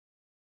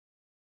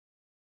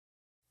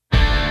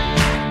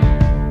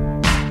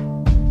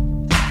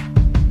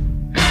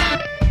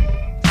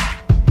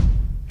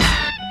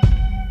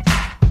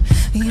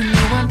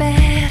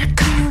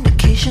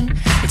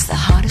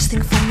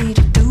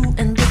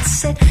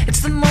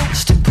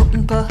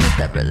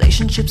that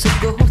relationships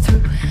will go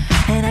through.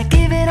 And I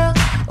give it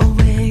all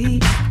away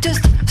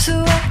just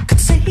so I could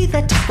say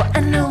that. But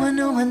I know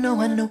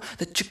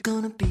that you're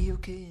gonna be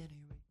okay anyway.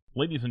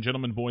 Ladies and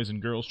gentlemen, boys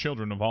and girls,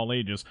 children of all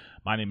ages,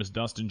 my name is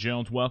Dustin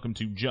Jones. Welcome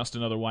to Just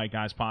Another White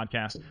Guys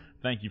podcast.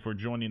 Thank you for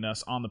joining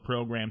us on the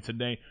program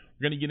today.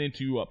 We're going to get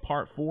into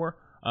part 4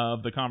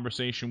 of the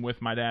conversation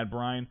with my dad,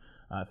 Brian.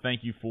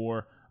 Thank you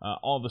for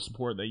all the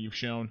support that you've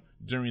shown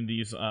during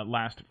these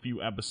last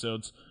few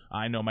episodes.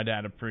 I know my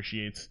dad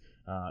appreciates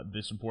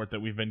the support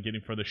that we've been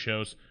getting for the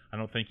shows. I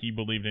don't think he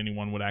believed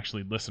anyone would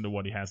actually listen to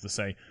what he has to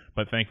say,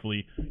 but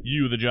thankfully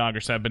you, the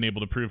joggers, have been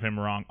able to prove him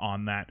wrong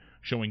on that,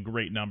 showing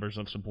great numbers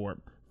of support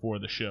for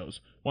the shows.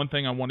 One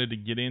thing I wanted to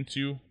get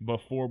into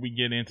before we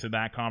get into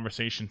that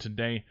conversation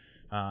today,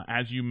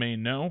 as you may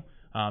know,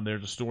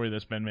 there's a story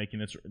that's been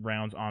making its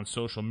rounds on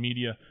social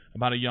media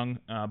about a young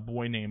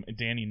boy named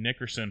Danny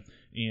Nickerson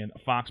in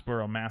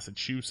Foxborough,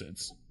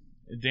 Massachusetts.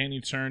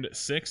 Danny turned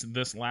 6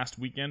 this last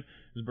weekend.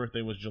 His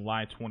birthday was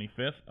July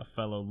 25th, a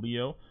fellow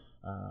Leo.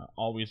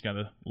 Always got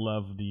to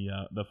love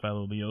the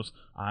fellow Leos.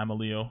 I'm a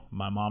Leo.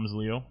 My mom's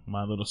Leo.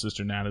 My little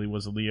sister Natalie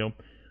was a Leo.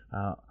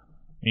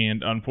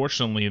 And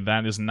unfortunately,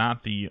 that is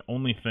not the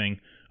only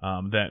thing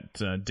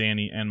that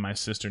Danny and my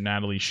sister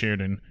Natalie shared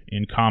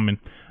in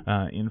common.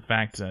 In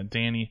fact,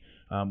 Danny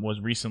was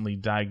recently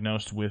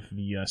diagnosed with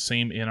the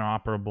same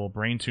inoperable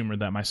brain tumor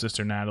that my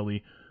sister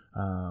Natalie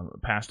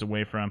passed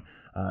away from,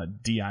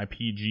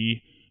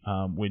 DIPG,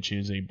 which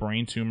is a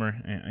brain tumor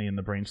in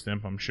the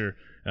brainstem. I'm sure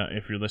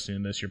if you're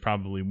listening to this, you're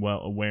probably well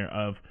aware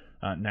of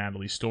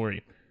Natalie's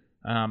story.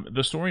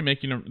 The story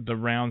making the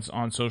rounds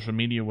on social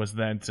media was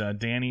that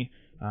Danny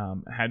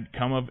had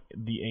come of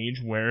the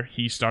age where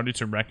he started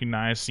to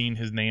recognize seeing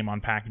his name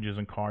on packages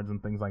and cards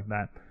and things like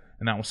that,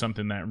 and that was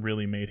something that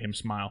really made him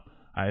smile.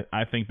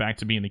 I think back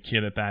to being a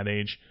kid at that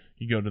age.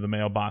 You go to the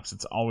mailbox,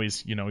 it's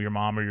always, your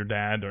mom or your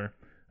dad or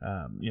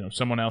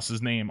someone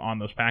else's name on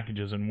those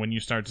packages, and when you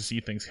start to see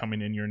things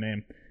coming in your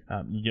name,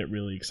 you get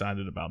really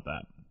excited about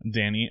that.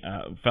 Danny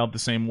felt the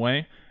same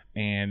way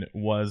and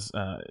was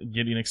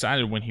getting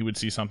excited when he would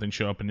see something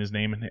show up in his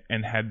name,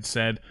 and had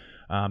said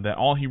that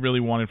all he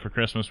really wanted for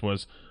Christmas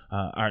was,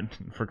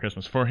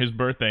 for his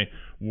birthday,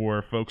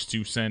 were folks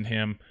to send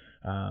him,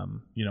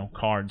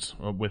 cards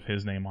with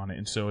his name on it.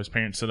 And so his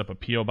parents set up a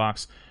P.O.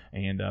 box,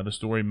 and the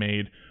story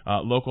made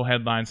local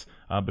headlines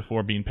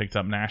before being picked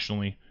up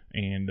nationally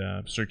and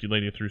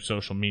circulated through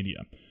social media.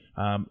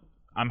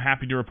 I'm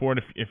happy to report,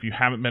 if you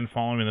haven't been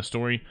following the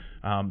story,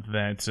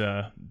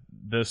 that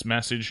this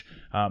message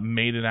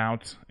made it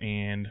out,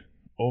 and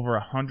over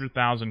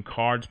 100,000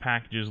 cards,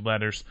 packages,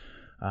 letters,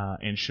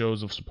 and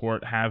shows of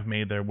support have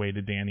made their way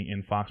to Danny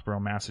in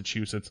Foxborough,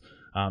 Massachusetts,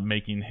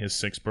 making his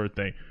 6th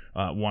birthday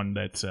one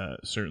that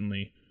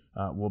certainly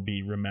will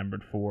be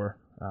remembered for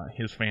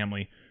his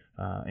family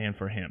and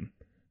for him.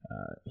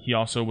 He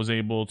also was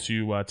able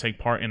to take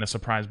part in a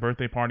surprise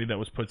birthday party that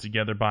was put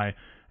together by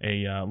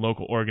a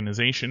local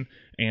organization,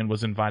 and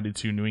was invited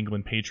to New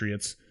England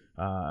Patriots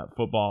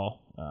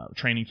football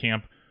training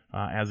camp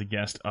as a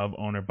guest of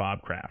owner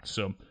Bob Kraft.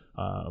 So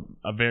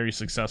a very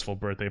successful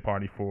birthday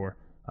party for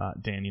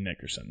Danny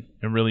Nickerson.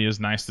 It really is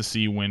nice to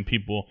see when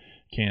people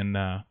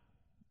can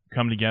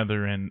come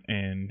together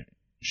and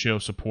show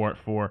support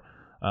for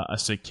a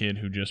sick kid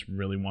who just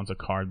really wants a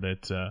card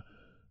that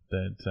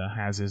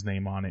has his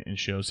name on it and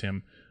shows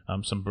him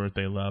some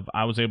birthday love.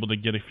 I was able to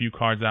get a few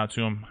cards out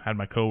to him. Had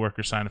my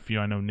coworker sign a few.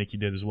 I know Nikki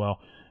did as well.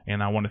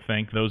 And I want to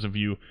thank those of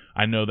you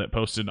I know that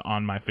posted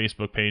on my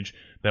Facebook page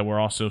that were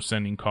also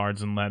sending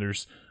cards and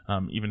letters,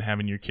 even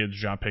having your kids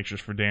draw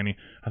pictures for Danny.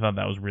 I thought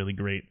that was really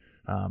great.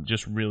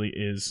 Just really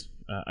is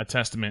a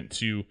testament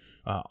to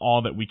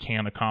all that we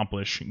can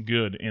accomplish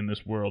good in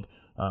this world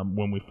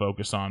when we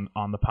focus on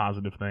the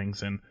positive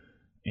things.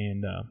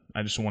 And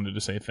I just wanted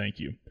to say thank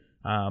you.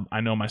 I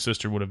know my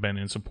sister would have been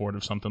in support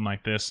of something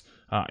like this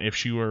if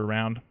she were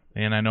around,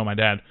 and I know my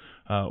dad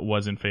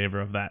was in favor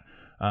of that.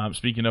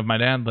 Speaking of my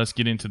dad, let's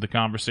get into the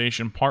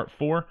conversation. Part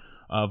 4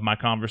 of my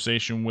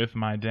conversation with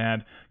my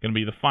dad, going to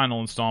be the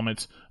final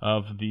installment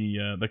of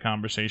the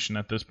conversation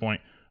at this point.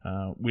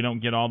 We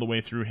don't get all the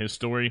way through his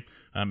story.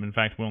 In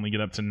fact, we only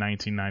get up to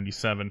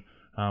 1997,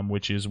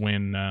 which is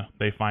when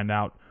they find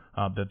out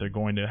that they're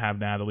going to have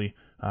Natalie.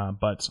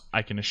 But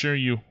I can assure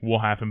you we'll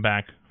have him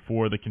back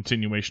for the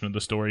continuation of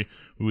the story.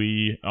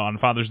 On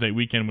Father's Day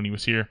weekend when he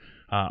was here,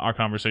 our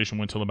conversation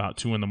went till about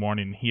 2 in the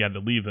morning, and he had to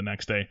leave the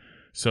next day,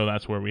 so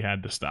that's where we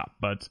had to stop.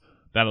 But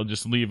that'll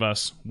just leave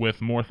us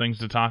with more things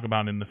to talk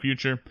about in the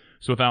future.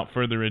 So without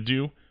further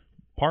ado,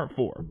 part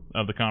 4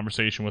 of the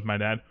conversation with my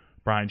dad,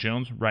 Brian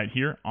Jones, right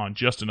here on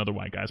Just Another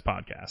White Guys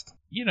podcast.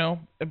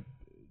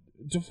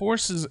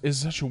 Divorce is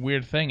such a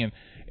weird thing, and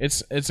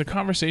it's a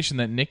conversation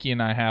that Nikki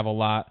and I have a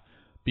lot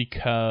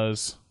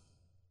because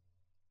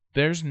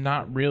there's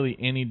not really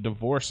any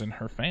divorce in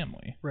her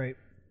family. Right.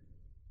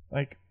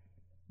 Like,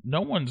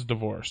 no one's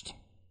divorced.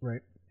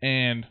 Right.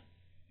 And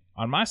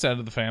on my side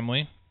of the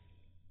family,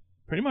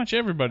 pretty much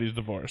everybody's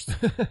divorced.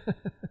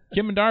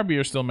 Kim and Darby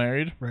are still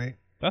married. Right.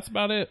 That's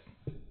about it.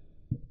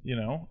 you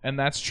know, and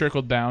that's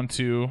trickled down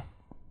to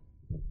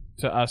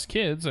us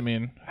kids. I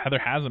mean, Heather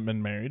hasn't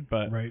been married,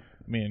 but Right.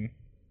 I mean,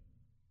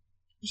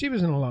 She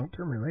was in a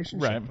long-term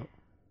relationship. right.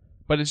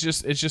 But it's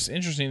just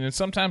interesting, and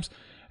sometimes,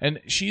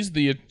 and she's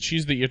the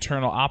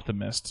eternal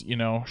optimist. You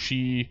know,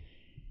 she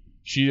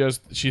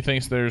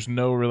thinks there's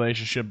no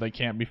relationship that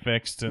can't be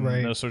fixed and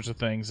Right. those sorts of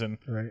things, and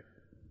Right.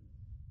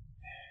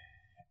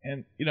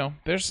 you know,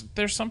 there's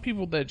some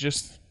people that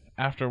just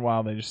after a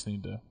while they just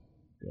need to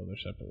go their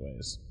separate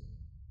ways.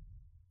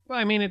 Well,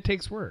 I mean, it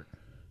takes work.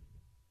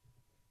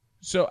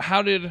 So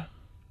how did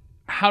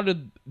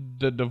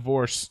the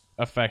divorce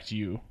affect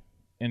you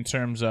in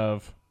terms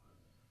of,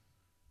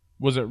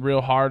 was it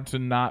real hard to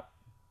not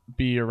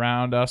be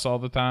around us all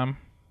the time?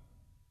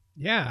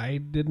 Yeah, I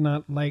did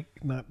not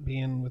like not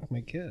being with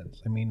my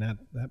kids. I mean, that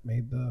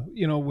made the,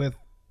 you know, with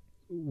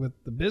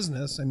the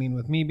business, I mean,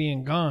 with me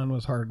being gone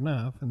was hard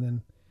enough, and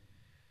then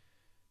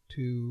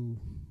to,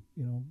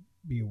 you know,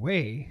 be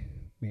away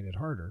made it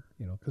harder,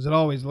 you know, because it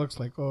always looks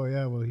like, oh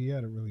yeah, well, he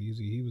had it really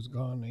easy. He was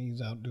gone.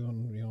 He's out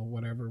doing, you know,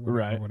 whatever,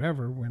 Right.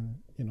 when,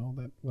 you know,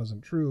 that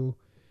wasn't true.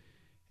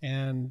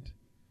 And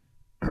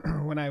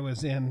when I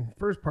was in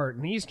first part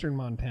in eastern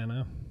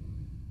Montana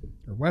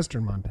or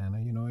western Montana,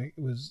 you know, it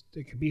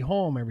could be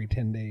home every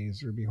 10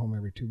 days or be home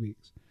every 2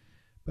 weeks.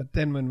 But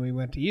then when we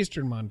went to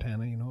eastern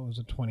Montana, you know, it was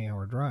a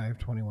 20-hour drive,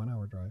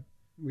 21-hour drive.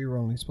 We were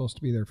only supposed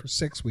to be there for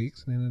 6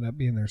 weeks and ended up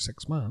being there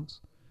 6 months.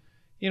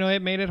 You know,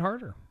 it made it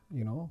harder,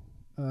 you know.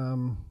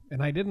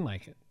 And I didn't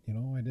like it, you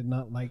know. I did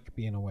not like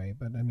being away.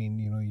 But, I mean,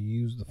 you know, you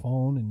use the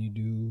phone and you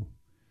do,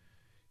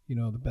 you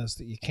know, the best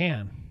that you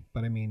can.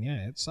 But, I mean,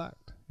 yeah, it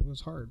sucked. It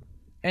was hard.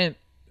 And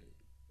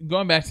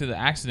going back to the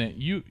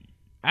accident,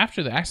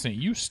 after the accident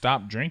you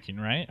stopped drinking,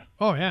 right?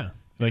 Oh, yeah.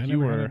 Like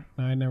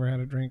I never had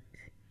a drink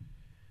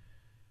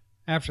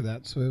after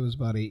that. So it was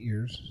about 8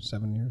 years,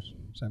 7 years,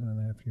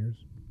 7.5 years.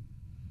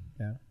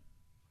 Yeah.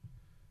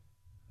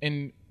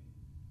 And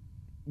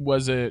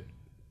was it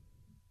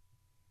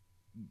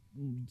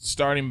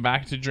starting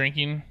back to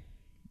drinking?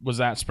 Was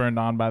that spurred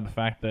on by the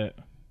fact that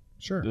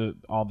Sure.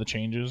 all the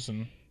changes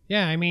and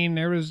Yeah, I mean,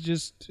 there was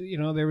just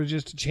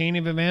a chain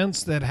of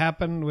events that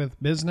happened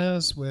with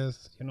business,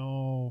 with, you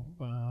know,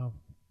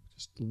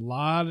 just a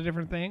lot of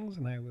different things,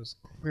 and I was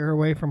clear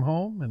away from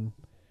home,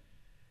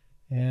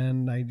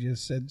 and I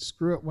just said,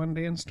 screw it one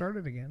day and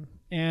started again.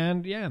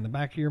 And, yeah, in the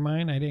back of your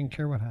mind, I didn't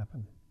care what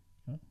happened.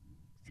 I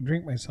could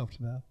drink myself to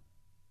death.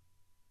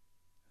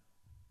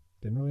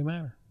 Didn't really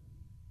matter.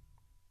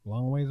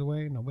 Long ways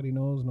away, nobody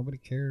knows, nobody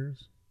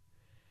cares.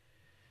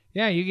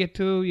 Yeah, you get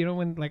to, you know,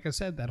 when, like I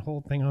said, that whole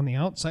thing on the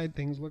outside,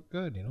 things look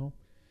good, you know.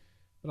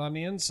 But on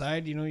the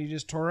inside, you know, you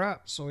just tore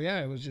up. So,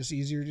 yeah, it was just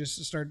easier just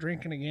to start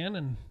drinking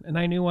again. And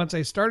I knew once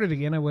I started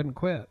again, I wouldn't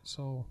quit.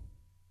 So,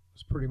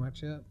 that's pretty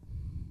much it.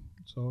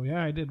 So,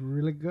 yeah, I did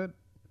really good.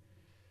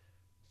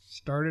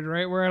 Started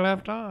right where I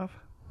left off,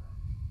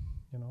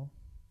 you know.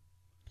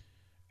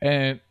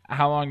 And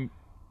how long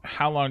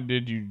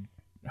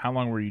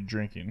were you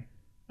drinking?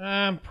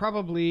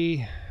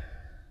 Probably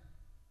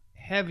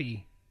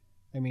heavy.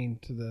 I mean,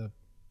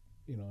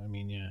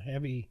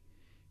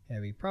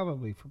 heavy,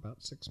 probably for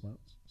about 6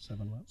 months,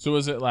 7 months. So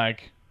was it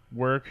like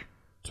work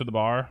to the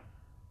bar,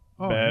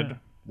 bed, yeah.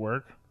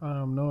 work?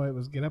 No, it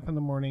was get up in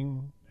the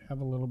morning, have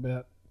a little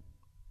bit,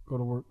 go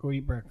to work, go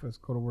eat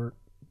breakfast, go to work,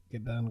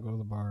 get done, go to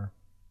the bar,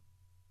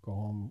 go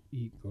home,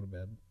 eat, go to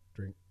bed,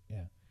 drink.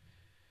 Yeah.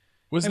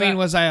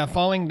 Was I a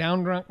falling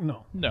down drunk?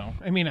 No. No.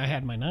 I mean, I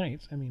had my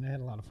nights. I mean, I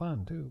had a lot of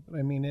fun too. But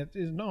I mean, I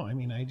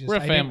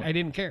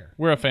didn't care.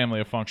 We're a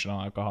family of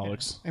functional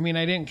alcoholics. Yeah. I mean,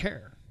 I didn't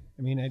care.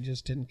 I mean, I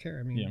just didn't care.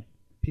 I mean, yeah.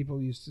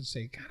 People used to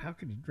say, God, how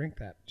could you drink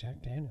that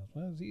Jack Daniels?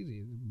 Well, it was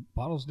easy. The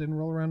bottles didn't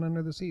roll around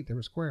under the seat. They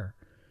were square.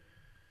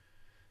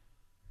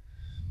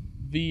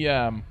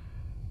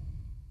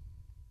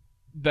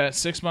 That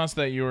 6 months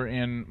that you were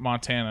in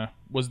Montana,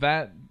 was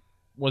that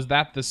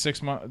the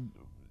 6 month?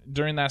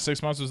 During that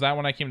 6 months, was that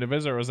when I came to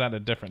visit, or was that a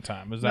different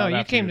time? No,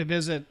 you came to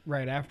visit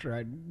right after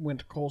I went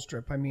to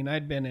Colstrip. I mean,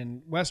 I'd been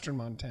in western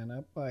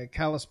Montana by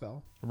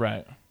Kalispell.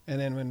 Right. And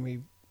then when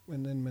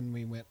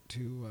we went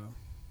to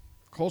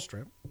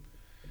Colstrip,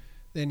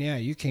 then yeah,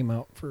 you came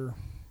out for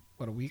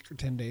what, a week or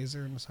 10 days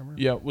there in the summer.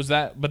 Yeah,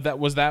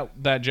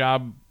 that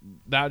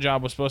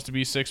job was supposed to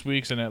be 6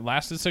 weeks and it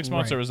lasted 6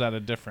 months, right. Or was that a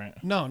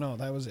different? No,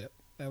 that was it.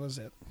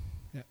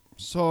 Yeah.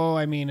 So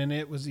I mean, and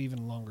it was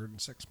even longer than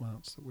 6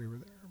 months that we were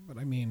there. But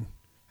I mean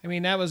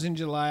that was in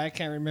July. I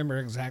can't remember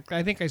exactly.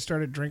 I think I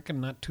started drinking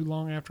not too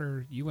long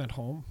after you went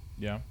home.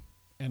 Yeah.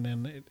 And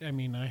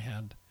then I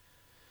had.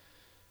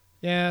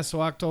 Yeah,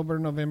 so October,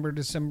 November,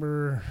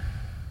 December,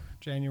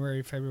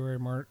 January, February,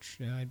 March.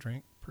 Yeah, I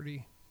drank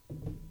pretty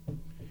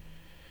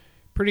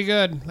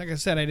good. Like I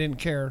said, I didn't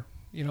care.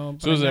 You know,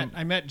 so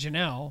I met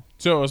Janelle.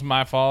 So it was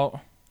my fault.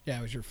 Yeah,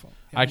 it was your fault.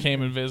 Yeah, I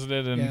came and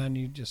visited, and and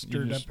you just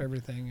stirred up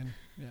everything,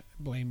 and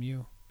blame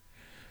you.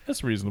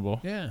 That's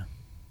reasonable. Yeah.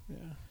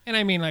 And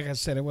I mean, like I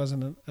said, it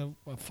wasn't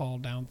a fall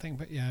down thing,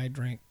 but yeah, I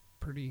drank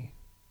pretty.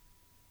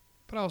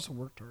 But I also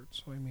worked hard,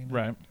 so I mean,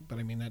 right. But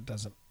I mean, that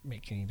doesn't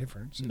make any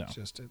difference. No. It's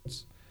just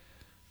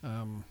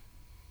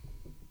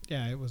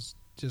Yeah, it was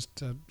just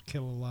to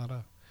kill a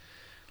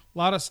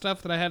lot of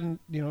stuff that I hadn't,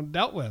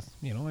 dealt with.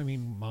 I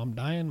mean, mom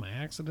dying, my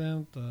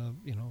accident, a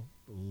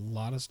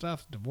lot of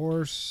stuff,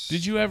 divorce.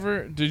 Did you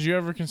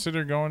ever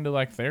consider going to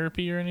like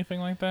therapy or anything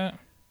like that?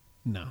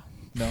 No.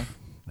 No.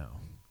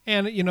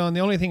 And, and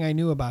the only thing I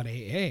knew about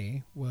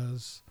AA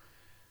was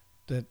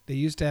that they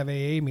used to have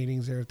AA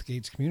meetings there at the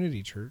Gates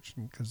Community Church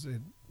because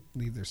they'd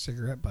leave their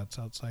cigarette butts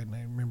outside. And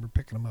I remember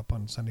picking them up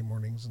on Sunday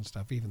mornings and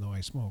stuff, even though I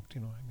smoked,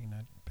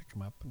 I'd pick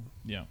them up. And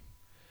yeah.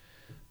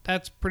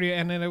 That's pretty,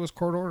 and then it was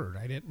court ordered.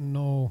 I didn't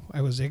know,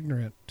 I was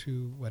ignorant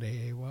to what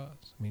AA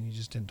was. I mean, you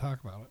just didn't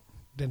talk about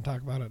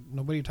it.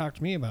 Nobody talked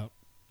to me about.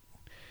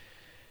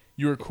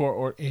 You were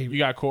you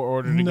got court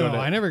ordered to go to? No,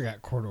 I never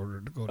got court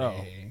ordered to go to Oh.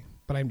 AA.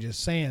 But I'm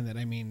just saying that,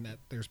 that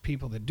there's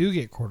people that do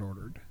get court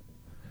ordered.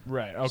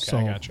 Right. Okay, So,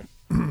 I gotcha.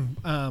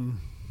 And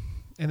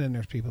then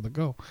there's people that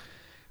go.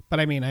 But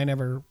I mean,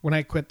 when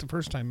I quit the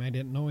first time, I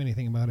didn't know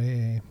anything about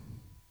AA.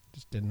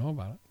 Just didn't know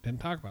about it.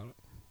 Didn't talk about it.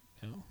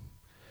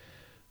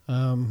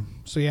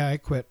 So yeah, I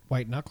quit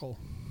white knuckle,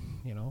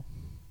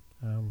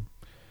 and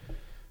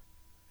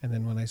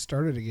then when I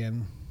started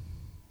again,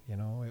 it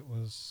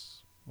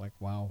was like,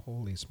 wow,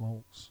 holy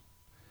smokes.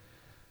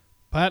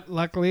 But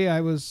luckily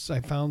I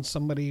found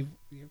somebody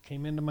who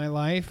came into my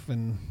life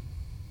and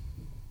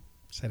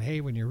said,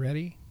 hey, when you're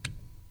ready.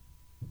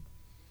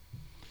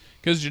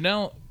 Because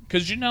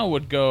Janelle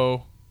would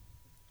go,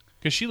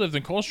 because she lived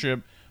in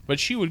Colstrip, but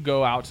she would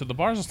go out to the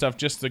bars and stuff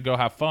just to go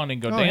have fun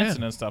and go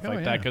dancing and stuff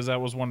like that, because that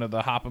was one of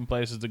the hopping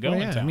places to go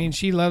in town. I mean,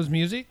 she loves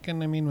music,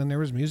 and I mean, when there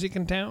was music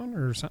in town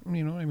or something,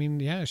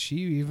 she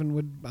even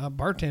would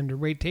bartend or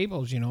wait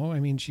tables, I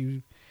mean,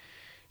 she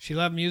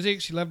loved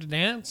music, she loved to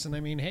dance, and I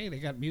mean, hey, they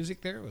got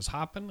music there, it was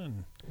hopping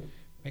and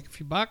make a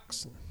few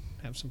bucks and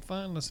have some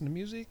fun, listen to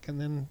music,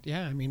 and then,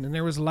 and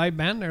there was a live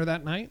band there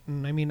that night,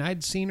 and I mean,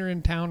 I'd seen her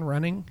in town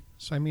running,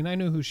 so I mean, I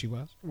knew who she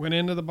was. Went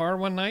into the bar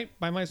one night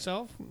by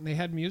myself, and they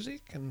had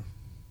music, and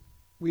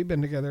we've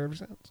been together ever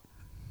since.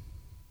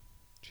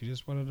 She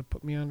just wanted to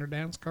put me on her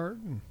dance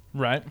card.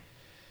 Right.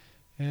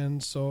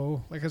 And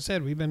so, like I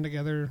said, we've been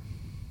together,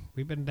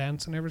 we've been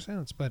dancing ever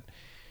since, but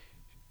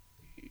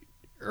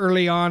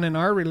early on in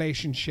our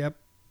relationship,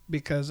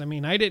 because I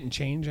mean, I didn't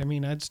change. I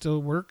mean, I'd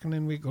still work, and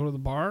then we'd go to the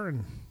bar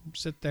and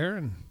sit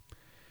there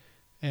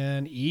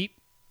and eat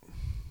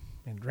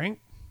and drink,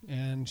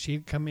 and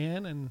she'd come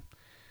in and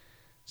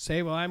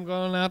say, well, I'm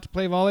going out to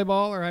play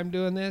volleyball, or I'm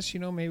doing this,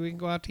 maybe we can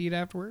go out to eat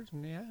afterwards.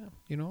 And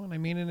and I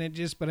mean, and it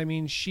just, but I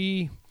mean,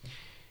 she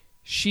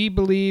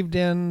believed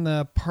in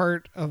the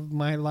part of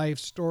my life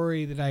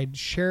story that I'd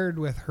shared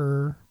with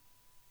her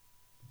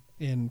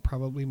in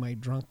probably my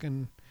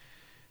drunken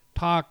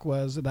talk,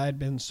 was that I'd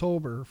been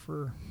sober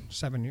for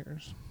 7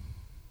 years.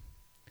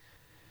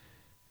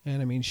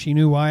 And I mean, she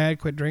knew why I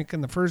quit drinking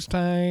the first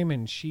time,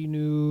 and she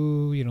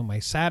knew, my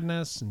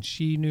sadness, and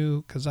she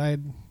knew, because I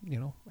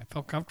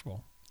felt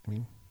comfortable. I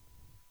mean,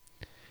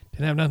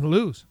 didn't have nothing to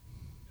lose.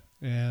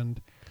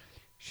 And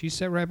she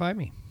sat right by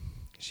me.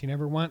 She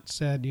never once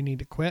said, you need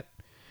to quit.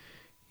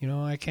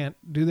 I can't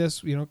do this,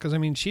 because I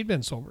mean, she'd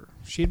been sober.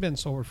 She'd been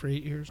sober for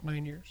 8 years,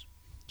 9 years.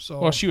 So,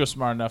 well, she was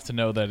smart enough to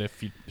know that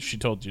if she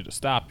told you to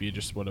stop, you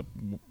just would have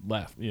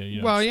left.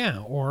 Well, yeah.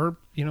 Or,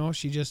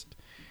 she just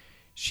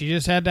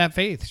had that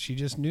faith. She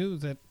just knew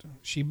that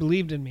she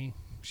believed in me.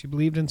 She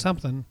believed in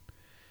something.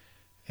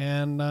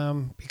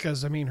 And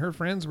because, I mean, her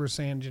friends were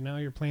saying,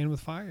 Janelle, you're playing with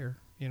fire.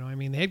 I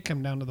mean, they'd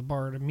come down to the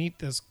bar to meet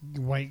this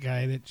white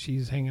guy that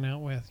she's hanging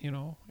out with,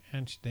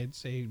 and they'd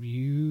say,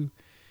 you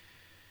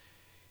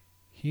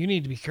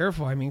need to be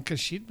careful. I mean, because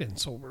she'd been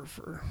sober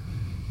for...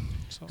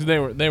 So.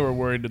 They were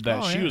worried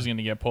that she was going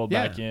to get pulled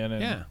back in.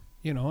 And,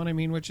 and I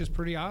mean, which is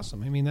pretty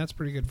awesome. I mean, that's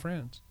pretty good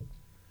friends.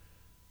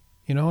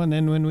 And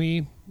then when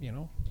we,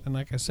 and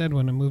like I said,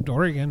 when I moved to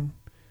Oregon,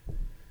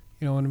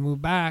 when I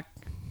moved back,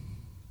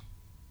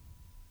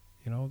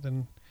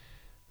 then,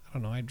 I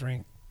don't know, I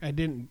drank. I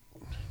don't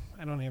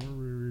ever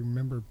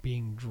remember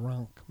being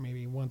drunk.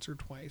 Maybe once or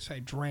twice. I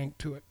drank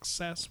to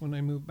excess when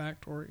I moved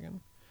back to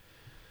Oregon.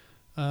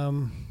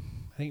 I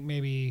think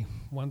maybe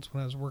once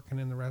when I was working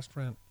in the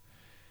restaurant,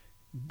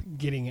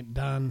 getting it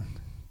done,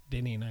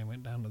 Denny and I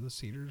went down to the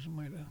Cedars and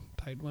might have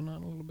tied one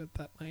on a little bit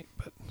that night.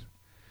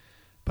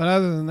 But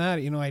other than that,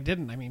 I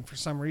didn't. I mean, for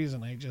some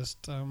reason, I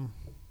just,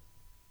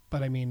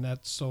 but I mean,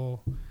 that's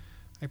so,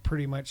 I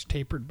pretty much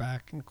tapered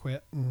back and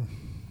quit.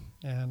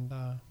 And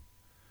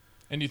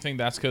you think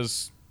that's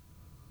because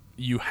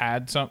you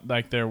had something,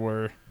 like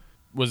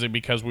was it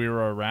because we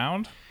were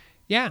around?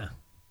 Yeah.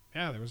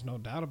 Yeah, there was no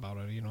doubt about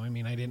it. I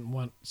mean, I didn't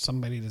want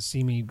somebody to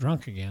see me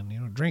drunk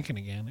again, drinking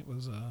again. It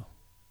was,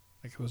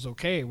 like it was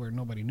okay where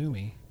nobody knew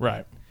me.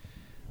 Right.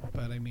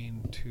 But I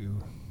mean,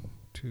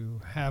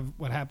 to have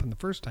what happened the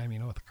first time,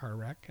 with the car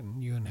wreck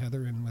and you and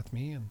Heather in with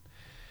me and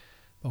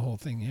the whole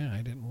thing,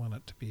 I didn't want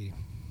it to be,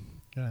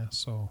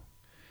 so.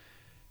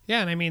 Yeah,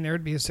 and I mean, there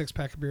would be a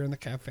 6-pack of beer in the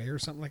cafe or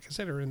something, like I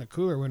said, or in the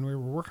cooler when we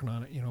were working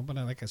on it, but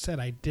like I said,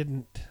 I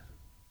didn't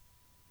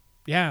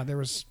yeah, there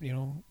was,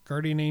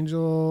 guardian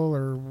angel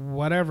or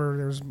whatever.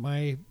 There's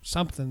my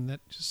something that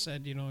just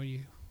said,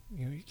 you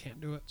can't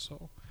do it.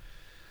 So,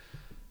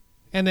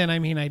 and then, I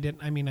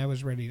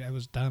was ready. I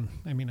was done.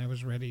 I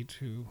was ready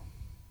to,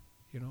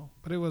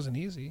 but it wasn't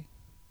easy,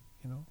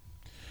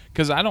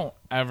 Because I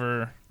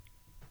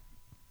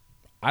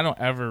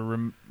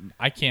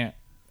can't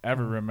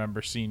ever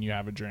remember seeing you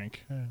have a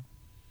drink. Yeah.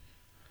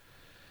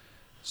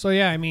 So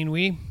yeah,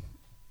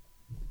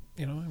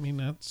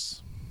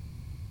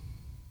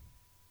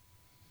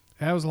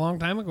 that was a long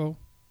time ago.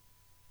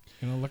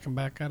 Looking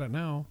back at it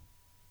now.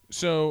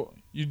 So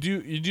you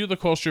do the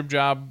coal strip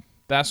job,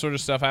 that sort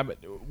of stuff.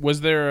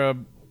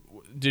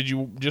 Did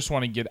you just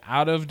want to get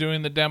out of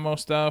doing the demo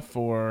stuff,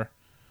 or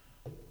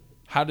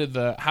how did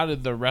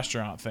the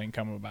restaurant thing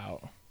come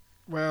about?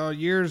 Well,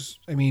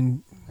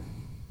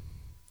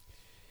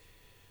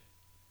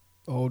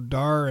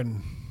 Dar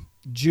and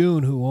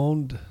June, who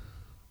owned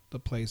the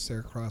place there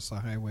across the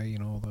highway,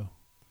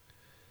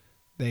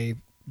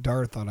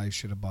 Dar thought I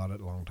should have bought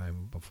it a long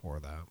time before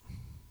that,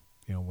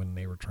 when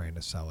they were trying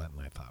to sell it,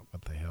 and I thought,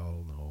 what the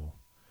hell, no.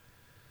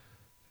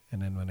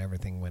 And then when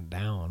everything went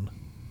down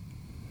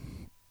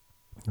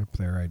up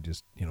there, I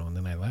just, and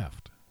then I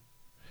left.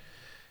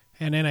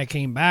 And then I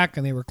came back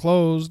and they were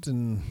closed,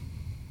 and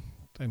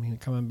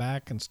coming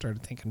back and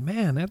started thinking,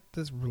 man,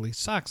 this really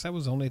sucks. That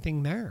was the only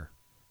thing there.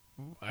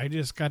 I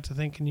just got to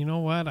thinking, you know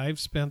what? I've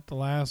spent the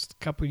last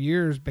couple of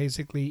years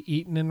basically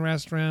eating in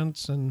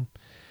restaurants, and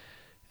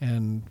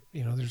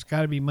there's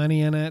got to be money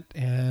in it.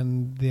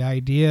 And the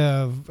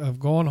idea of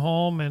going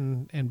home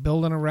and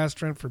building a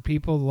restaurant for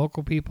people, the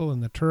local people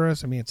and the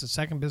tourists. It's the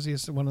second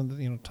busiest, one of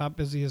the top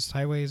busiest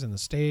highways in the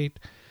state.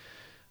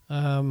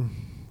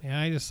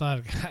 I just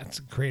thought that's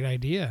a great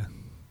idea.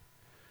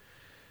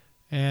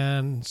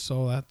 And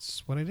so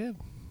that's what I did.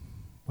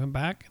 Went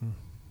back and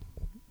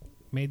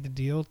made the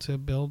deal to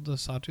build the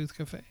Sawtooth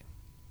Cafe.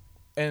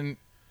 And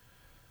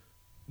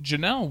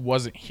Janelle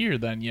wasn't here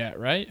then yet,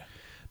 right?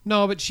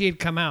 No, but she had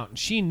come out, and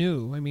she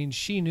knew.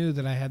 She knew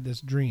that I had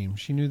this dream.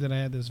 She knew that I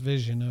had this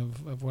vision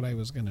of what I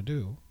was going to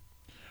do.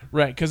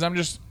 Right, because I'm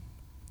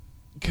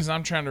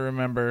trying to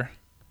remember.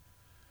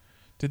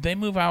 Did they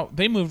move out?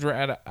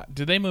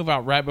 Did they move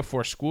out right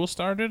before school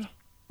started?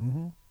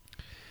 Mm-hmm.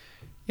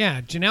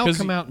 Yeah, Janelle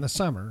come out in the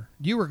summer.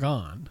 You were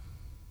gone.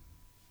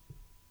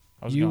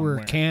 You were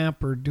at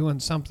camp or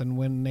doing something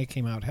when they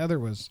came out. Heather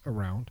was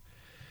around.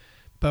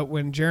 But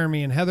when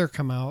Jeremy and Heather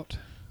come out...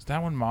 Is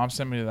that when Mom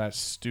sent me to that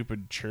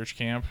stupid church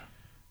camp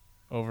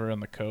over on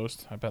the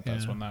coast? I bet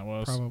that's when that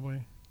was.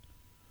 Probably.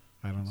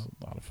 I don't know.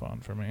 It's a lot of fun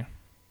for me.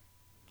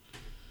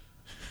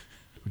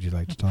 Would you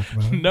like to talk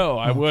about it? No,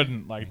 I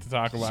wouldn't like to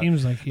talk about it.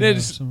 Seems like you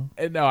have some...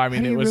 No, How do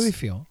you really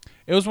feel?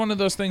 It was one of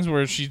those things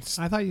where she...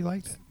 I thought you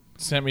liked it.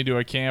 Sent me to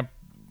a camp.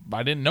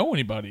 I didn't know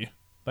anybody.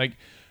 Like...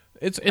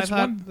 I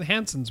thought the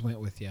Hansons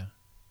went with you.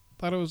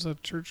 Thought it was a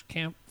church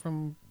camp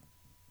from...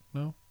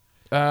 No?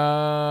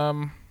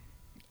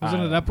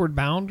 Wasn't it Upward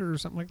Bound or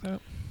something like that?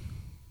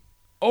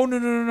 Oh,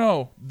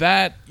 no.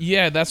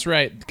 That's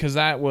right. Because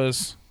that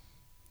was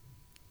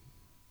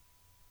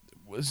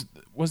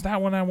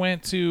that when I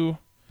went to...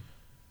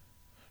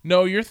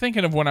 No, you're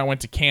thinking of when I went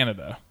to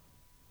Canada.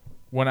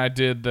 When I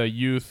did the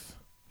youth...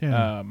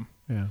 Yeah.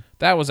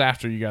 That was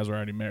after you guys were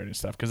already married and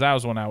stuff. Because that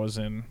was when I was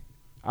in...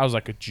 I was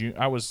like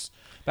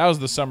that was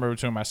the summer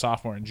between my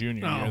sophomore and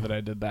junior year that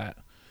I did that.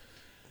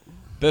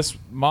 This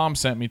Mom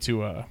sent me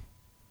to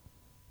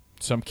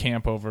some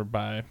camp over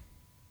by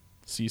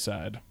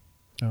Seaside.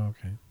 Oh,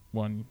 okay.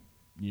 One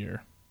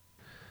year.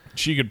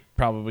 She could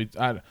probably...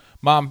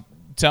 Mom,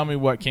 tell me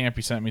what camp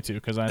you sent me to,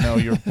 because I know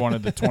you're one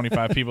of the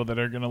 25 people that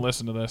are going to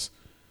listen to this.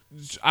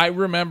 I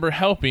remember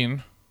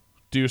helping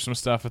do some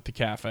stuff at the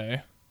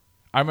cafe.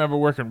 I remember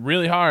working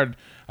really hard.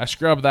 I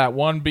scrubbed that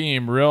one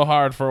beam real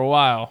hard for a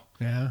while.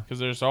 Yeah. Because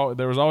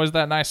there was always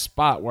that nice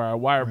spot where I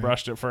wire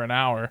brushed it for an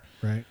hour.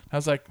 Right. I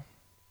was like,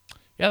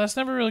 yeah, that's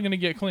never really going to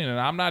get clean, and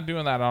I'm not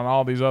doing that on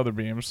all these other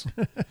beams.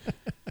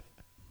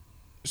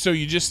 So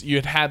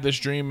you had this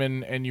dream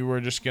and you were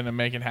just going to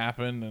make it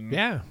happen. And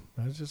yeah,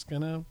 I was just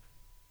gonna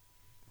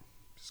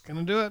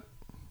do it.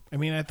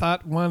 I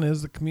thought one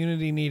is the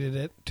community needed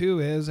it. Two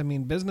is,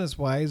 business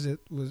wise, it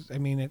was.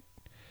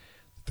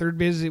 Third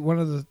busy, one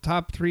of the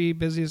top 3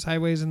 busiest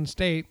highways in the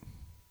state.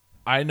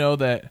 I know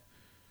that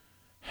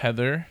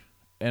Heather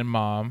and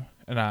Mom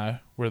and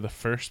I were the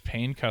first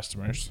paying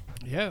customers.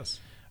 Yes.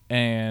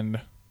 And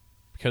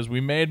because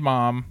we made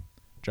Mom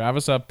drive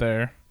us up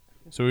there,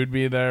 so we'd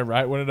be there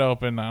right when it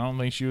opened. I don't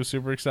think she was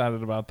super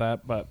excited about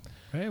that, but...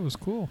 Hey, it was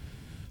cool.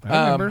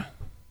 I remember.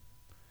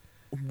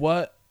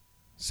 What?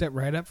 Sit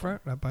right up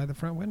front, right by the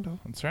front window.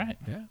 That's right.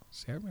 Yeah,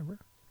 see, I remember.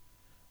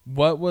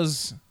 What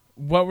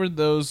were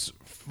those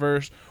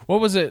first...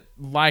 What was it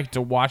like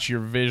to watch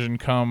your vision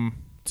come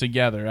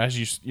together as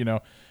you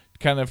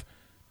kind of...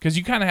 Because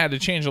you kind of had to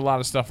change a lot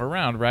of stuff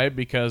around, right?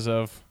 Because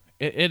of...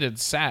 It had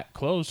sat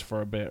closed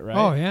for a bit, right?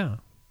 Oh, yeah.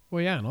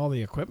 Well, yeah, and all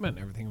the equipment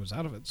and everything was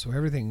out of it. So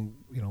everything,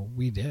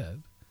 we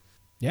did.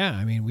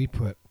 Yeah, we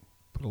put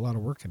a lot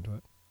of work into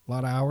it. a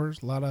lot of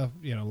hours, a lot of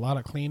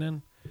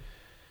cleaning,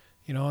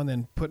 and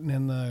then putting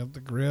in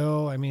the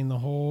grill. I mean, the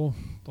whole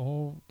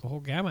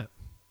gamut.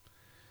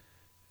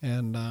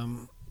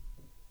 And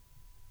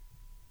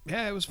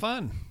yeah, it was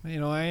fun.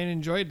 I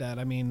enjoyed that.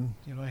 I mean,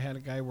 I had a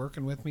guy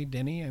working with me,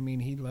 Denny. I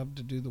mean, he loved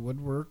to do the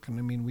woodwork, and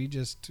I mean, we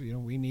just,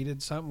 we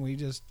needed something. We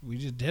just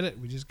did it.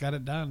 We just got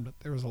it done. But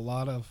there was a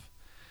lot of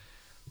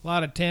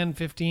 10,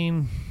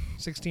 15,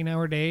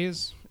 16-hour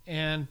days.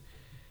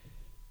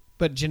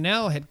 But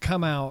Janelle had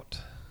come out,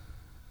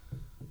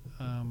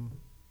 a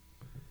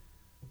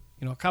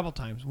couple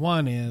times.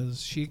 One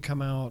is she'd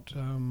come out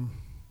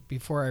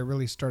before I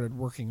really started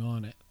working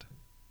on it,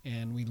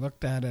 and we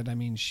looked at it. I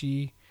mean,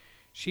 she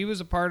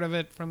was a part of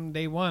it from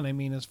day one. I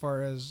mean, as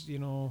far as,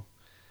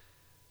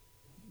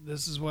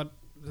 this is what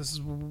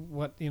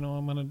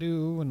I'm going to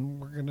do,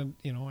 and we're going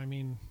to, I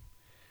mean,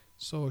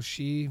 so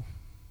she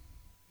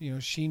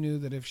knew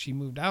that if she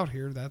moved out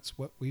here, that's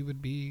what we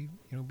would be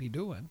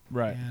doing.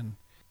 Right. And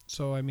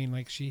so, I mean,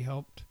 like, she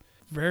helped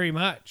very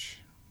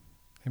much.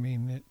 I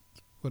mean, it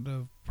would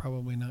have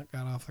probably not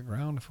got off the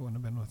ground if it wouldn't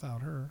have been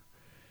without her.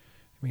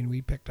 I mean,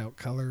 we picked out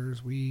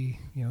colors. We,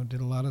 did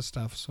a lot of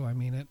stuff. So, I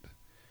mean,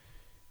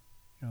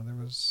 there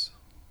was,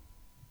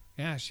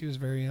 she was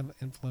very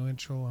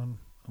influential on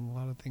a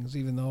lot of things,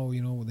 even though,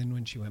 then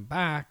when she went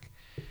back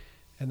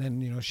and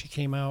then, she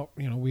came out,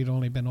 we'd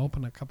only been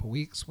open a couple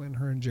weeks when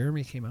her and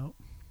Jeremy came out.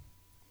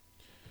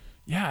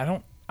 Yeah.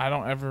 I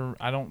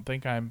don't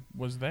think I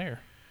was there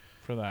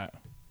for that.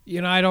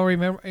 I don't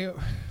remember.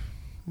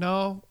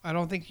 No, I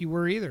don't think you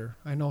were either.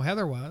 I know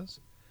Heather was.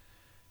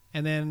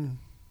 And then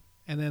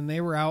they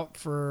were out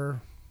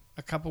for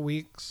a couple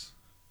weeks.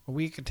 A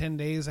week or 10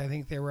 days, I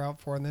think they were out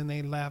for, and then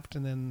they left,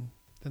 and then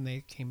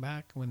they came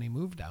back when they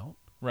moved out.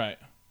 Right.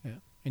 Yeah,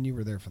 and you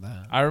were there for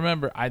that. I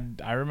remember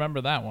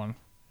that one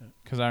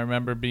because I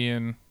remember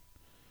being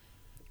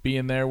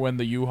there when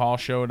the U-Haul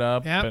showed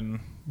up. Yep.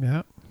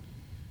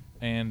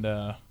 And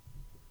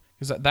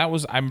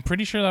because I'm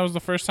pretty sure that was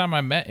the first time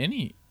I met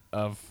any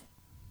of.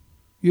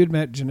 You had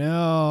met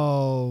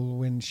Janelle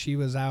when she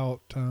was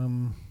out.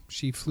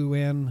 She flew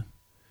in.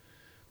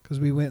 Because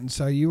we went and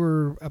saw you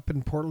were up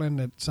in Portland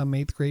at some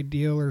 8th grade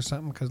deal or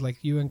something. Because like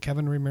you and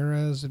Kevin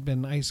Ramirez had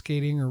been ice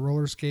skating or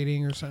roller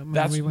skating or something.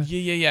 That's we were.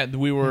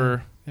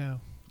 Yeah.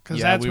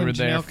 Because that's we when were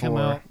there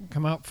Janelle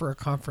come out for a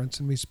conference,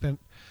 and we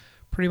spent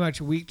pretty much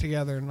a week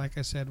together. And like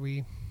I said,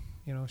 we,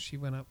 she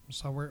went up and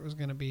saw where it was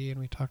going to be, and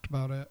we talked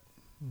about it.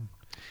 And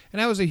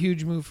that was a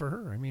huge move for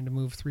her. I mean, to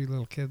move 3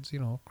 little kids,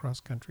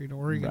 cross country to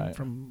Oregon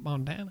from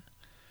Montana.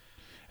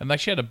 And like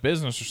she had a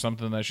business or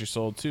something that she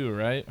sold too,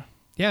 right?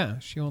 Yeah,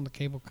 she owned the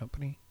cable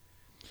company.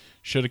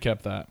 Should have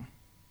kept that.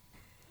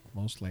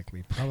 Most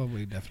likely.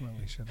 Probably,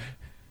 definitely should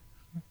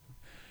have.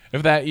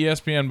 If that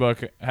ESPN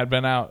book had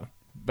been out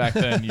back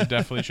then, you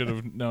definitely should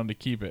have known to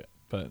keep it.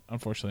 But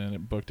unfortunately,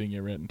 that book didn't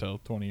get written until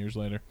 20 years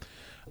later.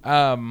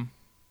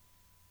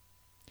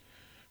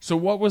 So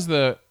what was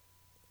the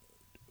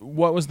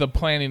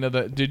planning of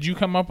the? Did you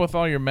come up with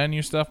all your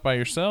menu stuff by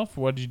yourself?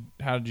 How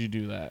did you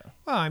do that?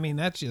 Well, I mean,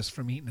 that's just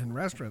from eating in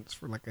restaurants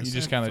for like I said. You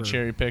just kind of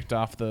cherry picked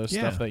off the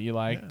stuff that you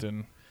liked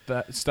and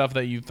that stuff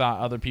that you thought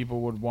other people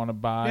would want to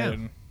buy. Yeah.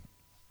 And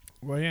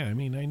well, yeah, I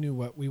mean, I knew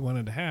what we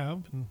wanted to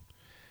have, and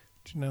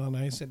Janelle and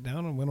I sat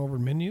down and went over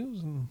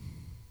menus and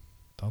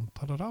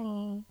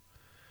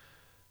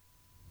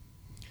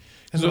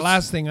And so the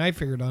last thing I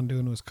figured on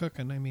doing was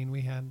cooking. I mean,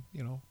 we had,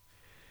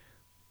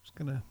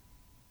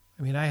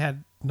 I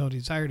had no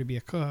desire to be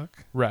a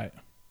cook. Right.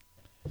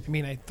 I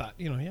mean, I thought,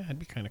 it'd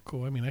be kind of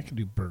cool. I mean, I could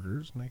do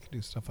burgers and I could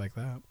do stuff like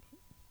that.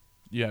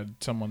 You had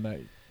someone that,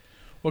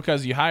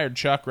 because you hired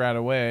Chuck right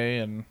away,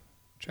 and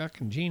Chuck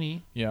and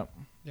Jeannie. Yep.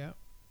 Yeah.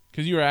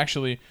 Because you were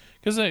actually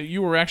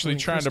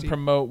trying to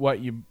promote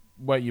what you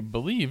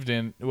believed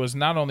in. It was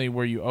not only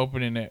were you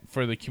opening it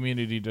for the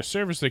community to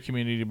service the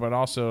community, but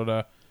also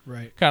to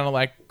kind of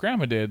like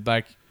Grandma did,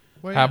 like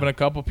having a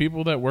couple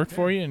people that worked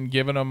for you and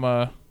giving them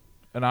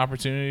an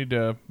opportunity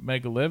to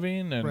make a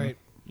living and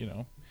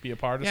be a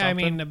part of something.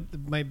 Yeah, I mean,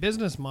 my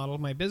business model,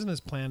 my business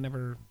plan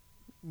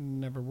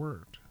never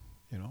worked,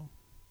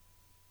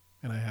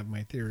 and I have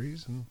my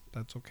theories, and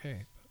that's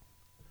okay.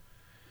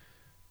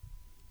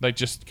 Like,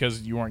 just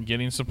because you weren't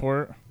getting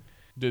support?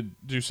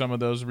 Do some of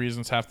those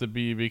reasons have to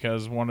be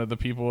because one of the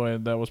people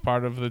that was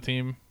part of the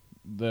team,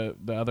 the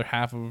other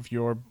half of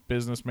your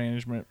business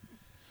management,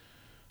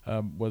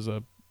 was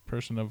a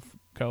person of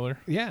color?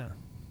 Yeah.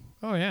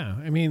 Oh, yeah.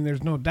 I mean,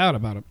 there's no doubt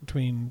about it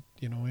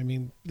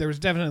there was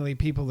definitely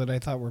people that I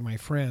thought were my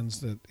friends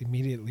that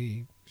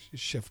immediately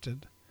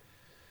shifted.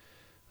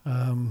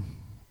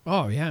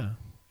 Oh, yeah.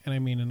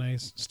 And I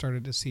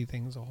started to see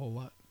things a whole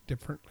lot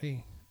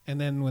differently. And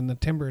then when the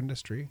timber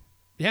industry,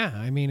 it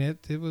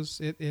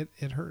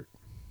hurt,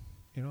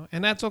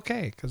 and that's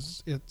okay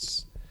because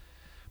it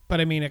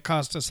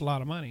cost us a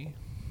lot of money.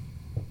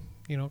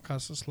 It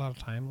cost us a lot of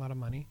time, a lot of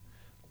money,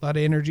 a lot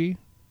of energy.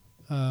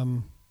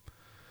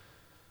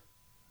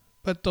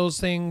 But but those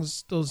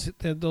things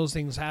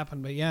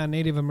happen. But yeah,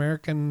 Native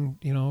American,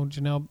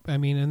 Janelle. I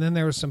mean, and then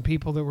there were some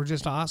people that were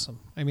just awesome.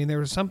 I mean, there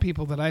were some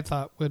people that I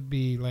thought would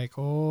be like,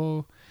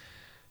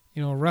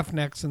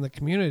 roughnecks in the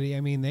community.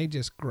 I mean, they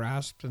just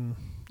grasped and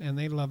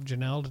they loved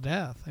Janelle to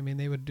death. I mean,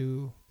 they would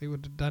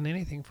have done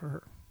anything for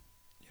her,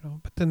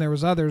 But then there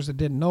was others that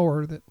didn't know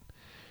her that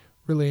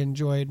really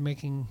enjoyed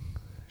making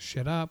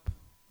shit up.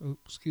 Oops,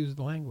 excuse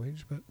the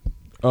language, but.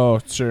 Oh,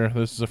 sure.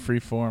 This is a free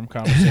form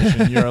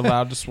conversation. You're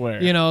allowed to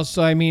swear.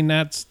 So I mean,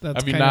 that's.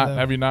 Have you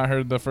not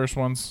heard the first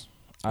ones?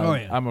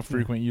 Yeah. I'm a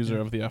frequent user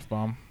of the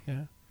F-bomb.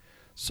 Yeah.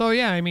 So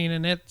yeah, I mean,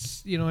 and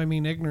it's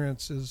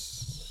ignorance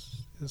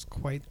is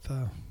quite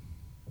the.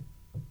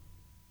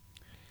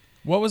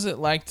 What was it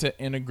like to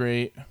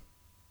integrate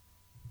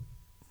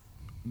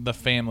the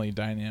family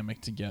dynamic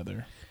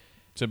together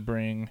to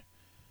bring?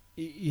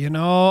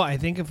 I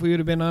think if we would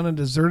have been on a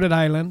deserted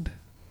island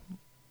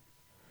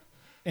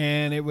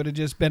and it would have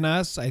just been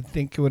us, I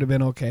think it would have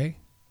been okay.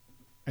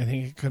 I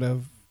think it could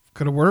have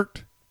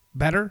worked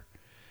better.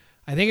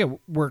 I think it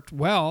worked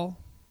well.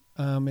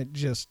 It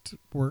just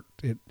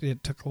worked.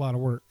 It took a lot of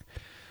work.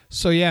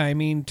 So yeah, I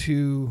mean,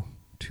 to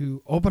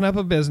open up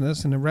a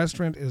business, and a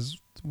restaurant is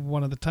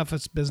one of the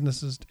toughest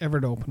businesses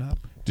ever to open up.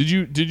 Did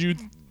you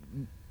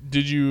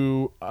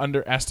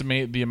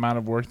underestimate the amount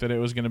of work that it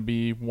was going to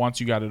be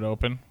once you got it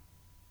open?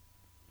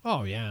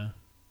 Oh yeah,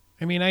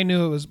 I mean, I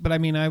knew it was, but I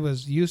mean, I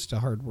was used to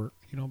hard work,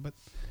 but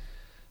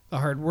the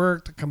hard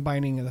work, the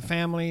combining of the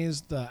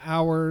families, the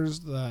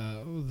hours,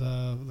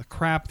 the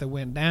crap that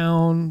went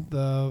down,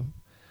 the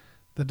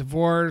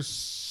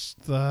divorce,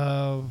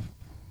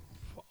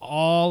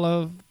 all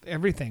of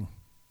everything.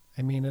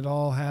 I mean, it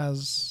all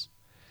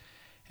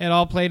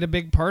played a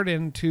big part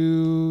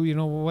into,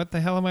 what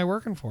the hell am I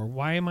working for?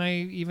 Why am I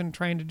even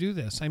trying to do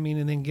this? I mean,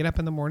 and then get up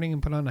in the morning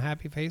and put on a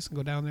happy face and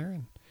go down there.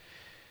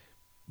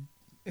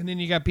 And then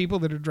you got people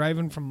that are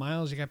driving from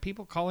miles. You got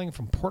people calling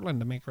from Portland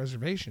to make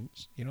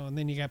reservations, and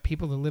then you got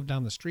people that live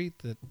down the street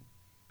that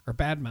are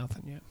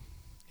bad-mouthing you,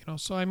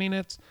 So, I mean,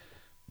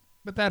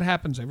 but that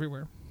happens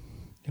everywhere,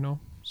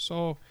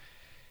 So,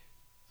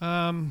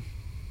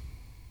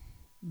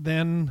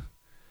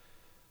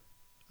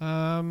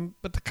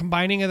 but the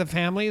combining of the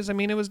families, I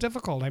mean, it was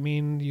difficult. I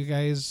mean, you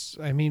guys,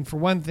 for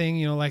one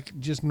thing, like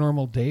just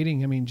normal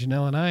dating. I mean,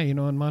 Janelle and I,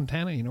 in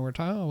Montana, we're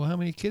talking, oh, well, how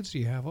many kids do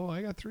you have? Oh,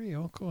 I got 3.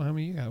 Oh, cool. How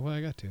many you got? Well, I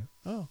got 2.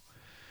 Oh,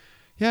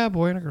 yeah, a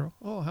boy and a girl.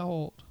 Oh, how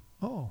old?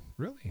 Oh,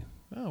 really?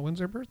 Oh, when's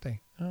their birthday?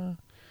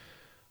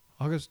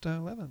 August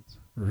 11th.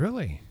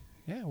 Really?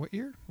 Yeah, what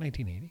year?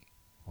 1980.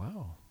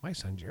 Wow. My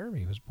son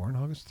Jeremy was born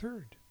August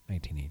 3rd,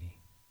 1980.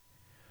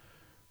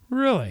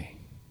 Really?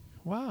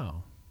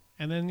 Wow.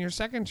 And then your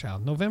second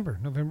child, November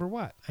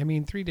what? I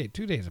mean, 2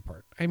 days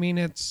apart. I mean,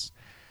 it's,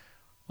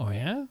 oh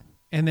yeah.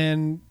 And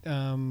then,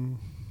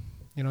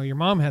 your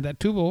mom had that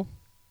tubal,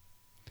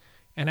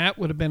 and that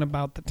would have been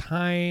about the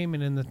time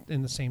and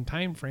in the same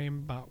time frame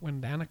about when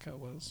Danica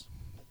was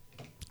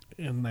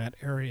in that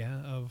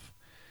area of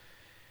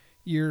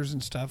years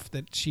and stuff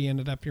that she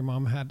ended up. Your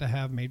mom had to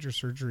have major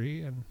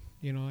surgery, and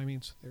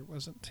so there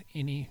wasn't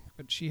any,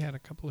 but she had a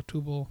couple of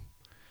tubal.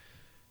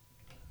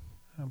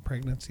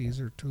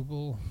 Pregnancies or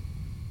tubal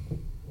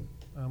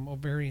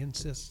ovarian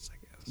cysts, I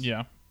guess.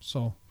 Yeah.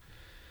 So,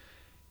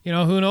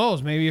 who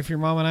knows? Maybe if your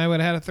mom and I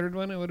would have had a third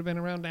one, it would have been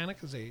around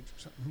Danica's age or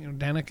something.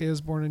 Danica is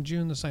born in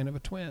June, the sign of a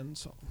twin.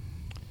 So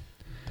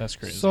that's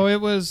crazy. So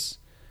it was,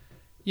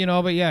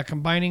 but yeah,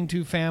 combining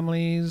two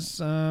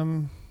families. I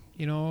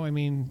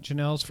mean,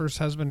 Janelle's first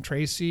husband,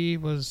 Tracy,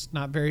 was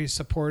not very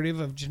supportive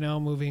of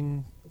Janelle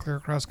moving clear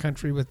across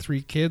country with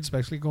 3 kids,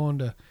 especially going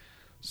to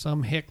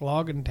some hick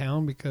logging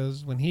town,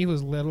 because when he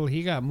was little,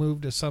 he got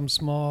moved to some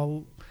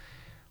small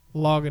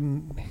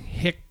logging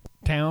hick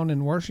town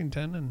in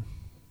Washington,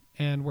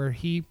 and where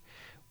he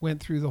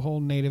went through the whole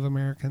Native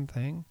American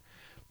thing.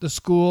 The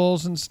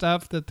schools and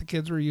stuff that the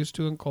kids were used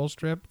to in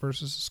Colstrip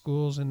versus the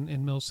schools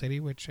in Mill City,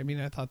 which, I mean,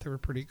 I thought they were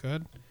pretty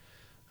good.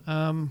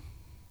 I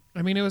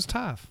mean, it was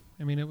tough.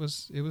 I mean, it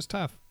was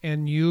tough.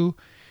 And you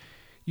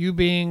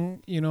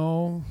being,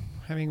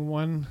 having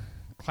one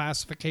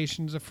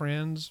classifications of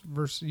friends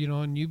versus,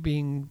 and you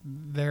being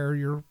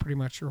there pretty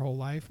much your whole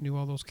life, knew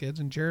all those kids,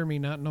 and Jeremy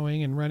not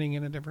knowing and running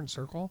in a different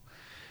circle.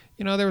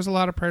 There was a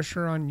lot of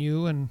pressure on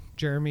you and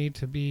Jeremy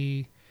to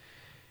be,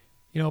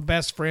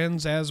 best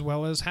friends as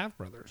well as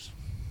half-brothers.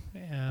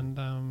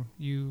 And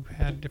you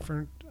had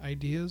different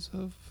ideas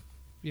of,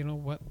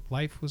 what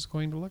life was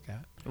going to look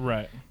at.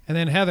 Right. And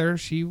then Heather,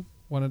 she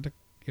wanted to,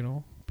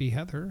 be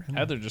Heather. And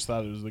Heather just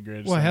thought it was the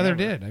greatest thing Heather ever.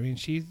 did. I mean,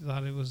 she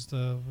thought it was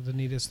the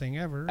neatest thing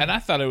ever. And I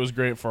thought it was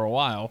great for a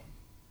while.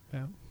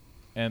 Yeah.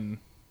 And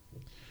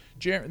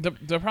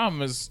the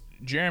problem is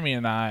Jeremy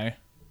and I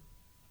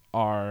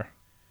are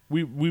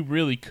we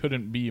really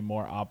couldn't be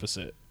more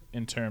opposite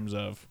in terms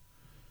of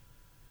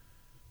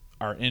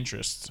our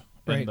interests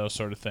in those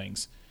sort of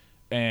things.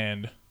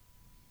 And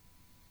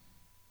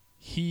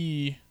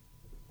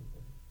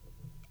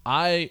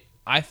I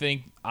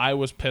think I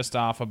was pissed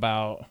off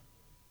about.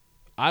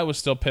 I was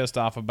still pissed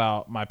off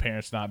about my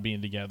parents not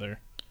being together.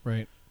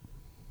 Right.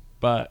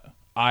 But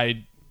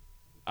I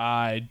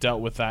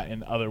dealt with that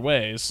in other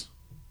ways,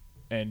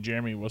 and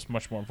Jeremy was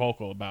much more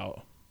vocal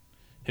about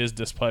his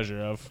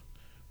displeasure of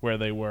where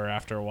they were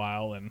after a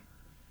while, and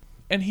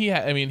he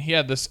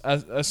had this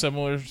a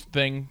similar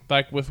thing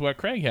like with what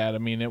Craig had. I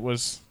mean, it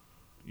was,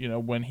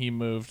 when he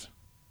moved,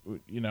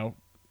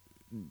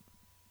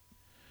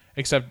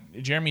 except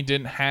Jeremy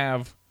didn't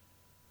have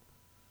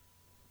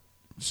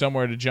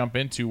somewhere to jump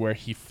into where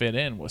he fit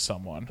in with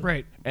someone,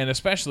 Right. and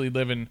especially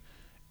living.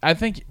 I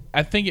think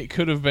it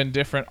could have been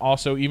different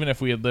also, even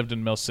if we had lived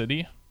in Mill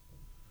City.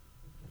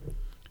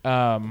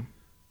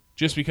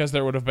 Just because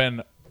there would have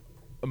been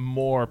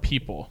more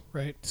people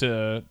Right.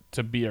 to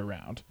be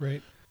around.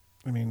 Right.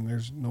 I mean,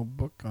 there's no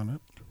book on it.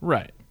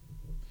 Right.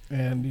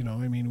 And,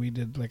 we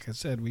did, like I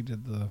said, we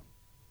did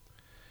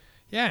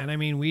and I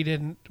mean, we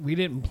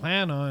didn't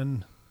plan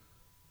on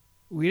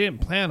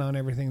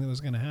everything that was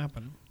going to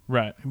happen.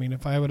 Right. I mean,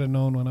 if I would have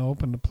known when I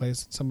opened the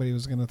place that somebody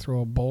was going to throw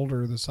a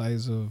boulder the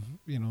size of,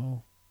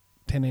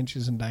 10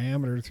 inches in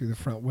diameter through the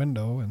front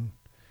window and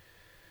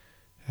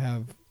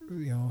have,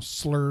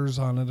 slurs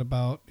on it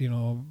about,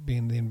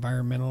 being the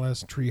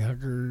environmentalist, tree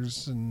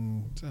huggers,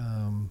 and,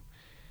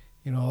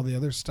 all the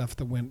other stuff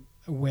that went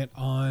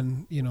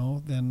on,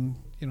 then,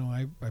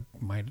 I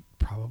might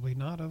probably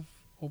not have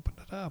opened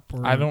it up.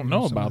 Or I don't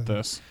know some about of the-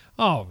 this.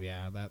 Oh,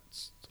 yeah,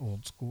 that's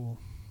old school.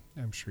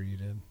 I'm sure you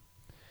did.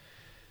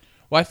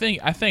 Well, I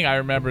think I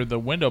remember the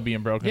window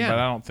being broken, Yeah. but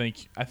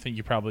I think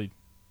you probably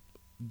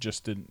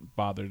just didn't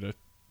bother to.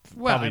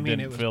 Well, probably I mean,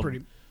 didn't it was film.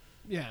 pretty.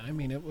 Yeah, I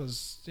mean, it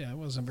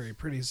wasn't very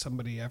pretty.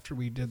 Somebody, after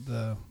we did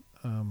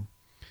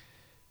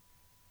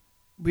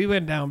we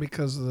went down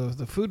because of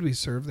the food we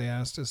served. They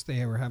asked us,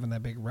 they were having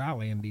that big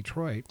rally in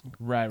Detroit,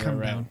 Right. come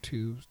down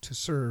to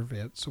serve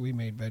it. So we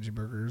made veggie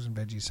burgers and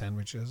veggie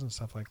sandwiches and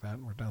stuff like that,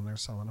 and we're down there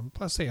selling them.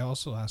 Plus, they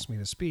also asked me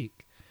to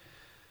speak.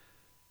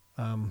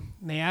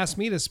 They asked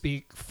me to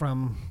speak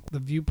from the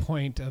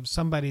viewpoint of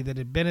somebody that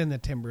had been in the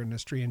timber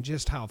industry and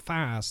just how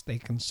fast they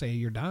can say,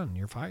 you're done,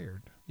 you're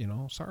fired,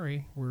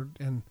 sorry.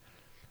 And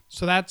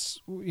so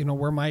that's,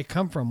 where my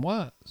come from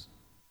was.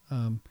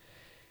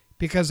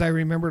 Because I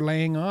remember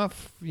laying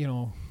off,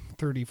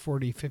 30,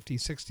 40, 50,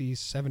 60,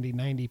 70,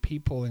 90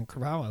 people in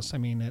Corvallis. I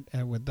mean,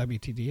 with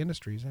WTD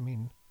Industries,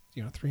 300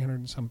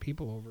 and some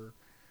people over,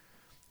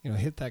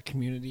 hit that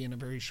community in a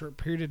very short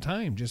period of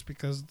time just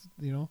because,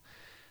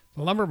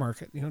 the lumber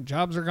market,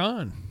 jobs are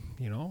gone,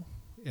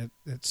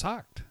 it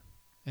sucked.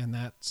 And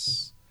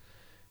that's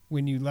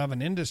when you love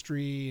an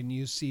industry and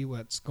you see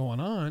what's going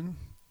on.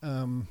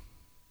 And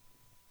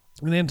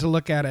then to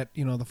look at it,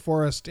 the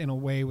forest in a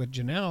way with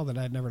Janelle that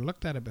I'd never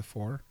looked at it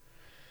before.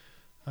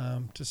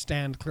 To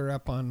stand clear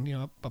up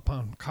on, up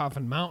on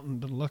Coffin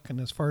Mountain to look, and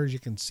as far as you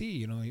can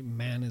see,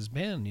 man has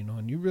been,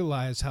 and you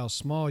realize how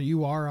small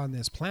you are on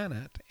this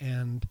planet.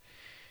 And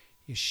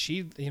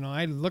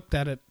I looked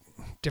at it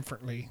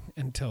differently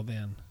until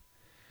then.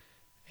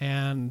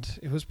 And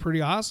it was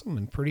pretty awesome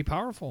and pretty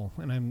powerful.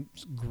 And I'm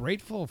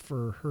grateful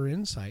for her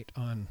insight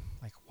on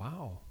like,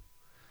 wow,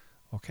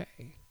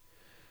 okay.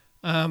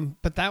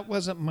 But that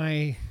wasn't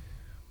my,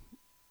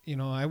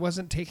 I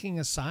wasn't taking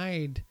a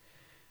side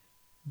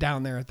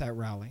down there at that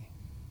rally.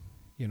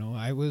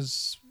 I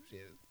was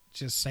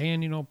just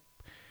saying,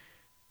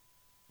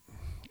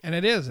 and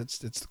it's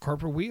the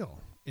corporate wheel.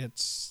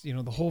 It's,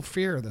 the whole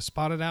fear, the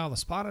spotted owl. The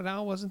spotted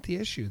owl wasn't the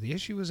issue. The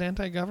issue was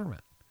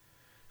anti-government.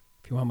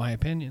 If you want my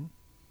opinion,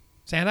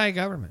 it's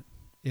anti-government.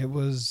 It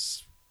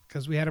was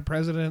because we had a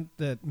president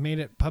that made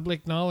it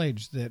public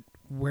knowledge that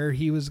where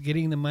he was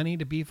getting the money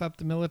to beef up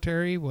the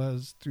military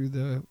was through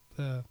the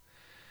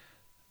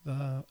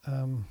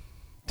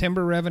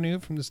timber revenue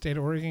from the state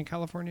of Oregon,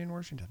 California, and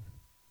Washington.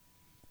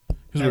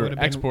 Because we were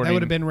exporting. That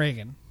would have been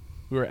Reagan.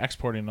 We were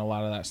exporting a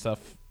lot of that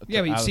stuff.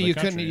 Yeah, but you out of see, the you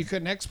country.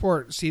 couldn't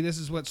export. See, this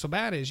is what's so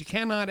bad is you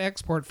cannot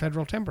export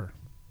federal timber.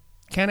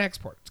 Can't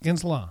export. It's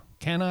against the law.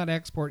 Cannot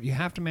export. You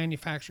have to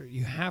manufacture it.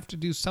 You have to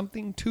do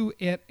something to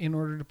it in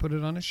order to put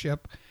it on a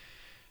ship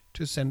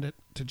to send it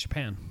to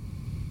Japan.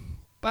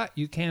 But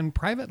you can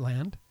private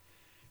land,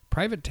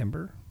 private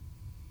timber.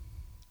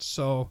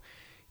 So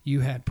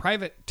you had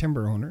private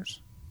timber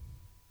owners,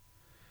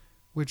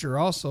 which are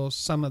also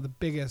some of the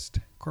biggest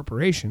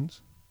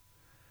corporations,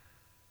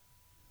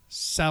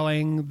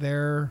 selling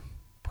their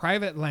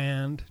private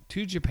land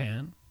to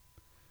Japan,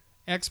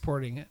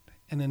 exporting it,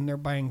 and then they're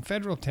buying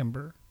federal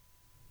timber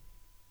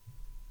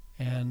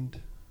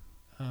and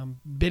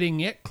bidding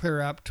it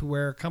clear up to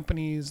where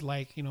companies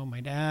like, my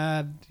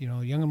dad,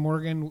 Young &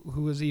 Morgan,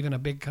 who was even a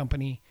big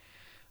company,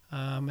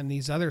 and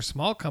these other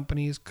small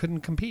companies couldn't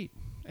compete.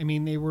 I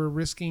mean, they were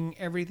risking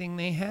everything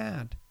they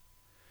had.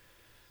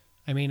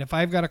 I mean, if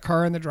I've got a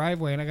car in the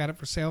driveway and I got it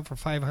for sale for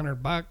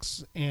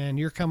 $500 and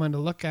you're coming to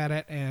look at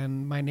it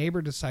and my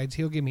neighbor decides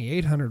he'll give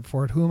me $800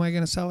 for it, who am I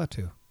going to sell it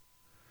to?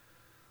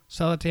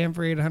 Sell it to him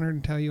for $800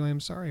 and tell you I'm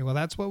sorry. Well,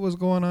 that's what was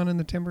going on in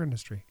the timber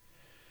industry.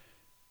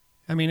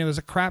 I mean, it was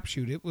a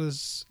crapshoot. It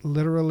was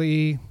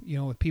literally,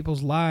 with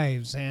people's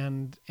lives.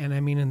 And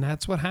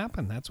that's what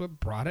happened. That's what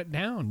brought it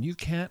down. You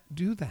can't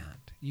do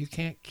that. You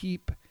can't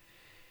keep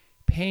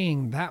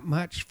paying that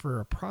much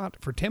for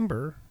for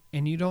timber,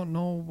 and you don't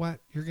know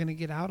what you're going to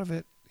get out of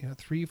it,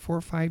 3,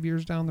 4, 5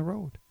 years down the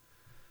road.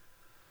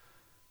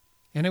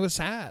 And it was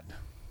sad.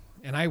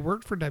 And I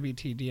worked for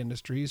WTD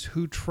Industries,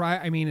 who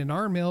in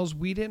our mills,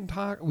 we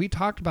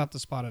talked about the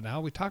spotted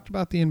owl. We talked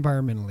about the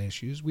environmental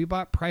issues. We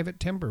bought private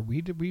timber. We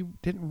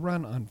didn't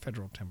run on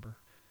federal timber.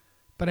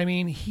 But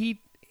he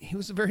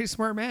was a very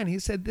smart man. He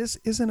said, this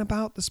isn't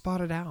about the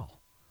spotted owl.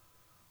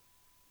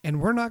 And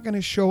we're not going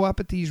to show up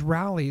at these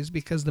rallies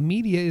because the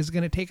media is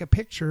going to take a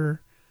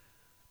picture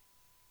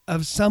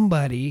of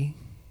somebody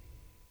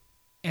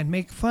and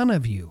make fun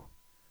of you.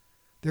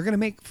 They're going to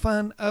make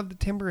fun of the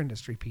timber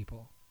industry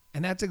people.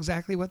 And that's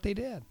exactly what they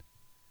did.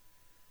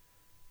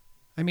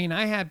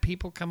 I had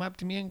people come up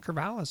to me in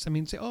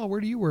Corvallis. Say, oh,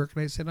 where do you work?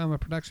 And I said, I'm a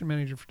production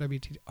manager for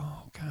WTD.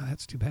 Oh, God,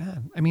 that's too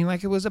bad.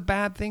 Like it was a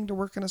bad thing to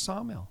work in a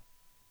sawmill.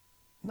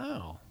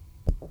 No.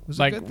 It was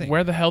a good thing.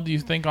 Where the hell do you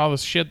think all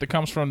this shit that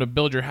comes from to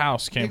build your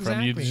house came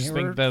from? You just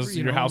think that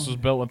your house was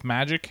built with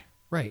magic?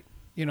 Right.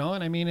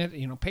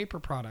 Paper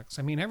products.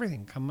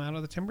 Everything come out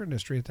of the timber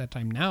industry at that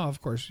time. Now,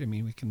 of course,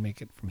 we can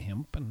make it from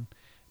hemp and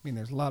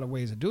there's a lot of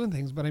ways of doing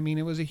things, but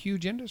it was a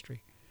huge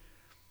industry.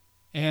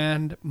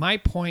 And my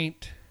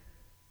point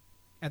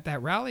at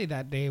that rally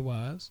that day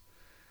was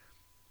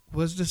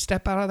to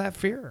step out of that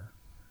fear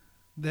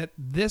that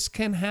this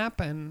can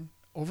happen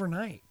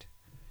overnight.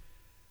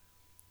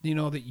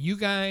 That you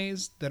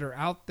guys that are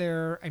out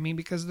there,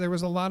 because there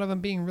was a lot of them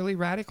being really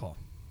radical.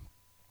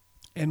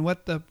 And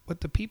what the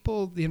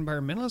people, the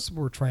environmentalists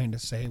were trying to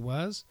say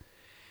was,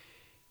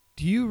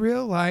 do you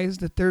realize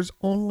that there's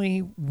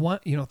only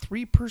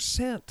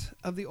 3%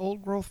 of the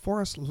old growth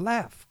forest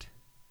left?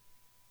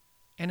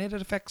 And it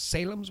affects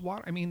Salem's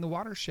water, the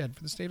watershed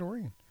for the state of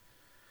Oregon.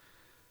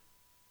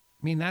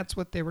 That's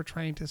what they were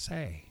trying to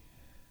say.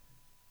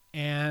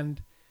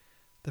 And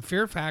the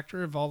fear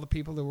factor of all the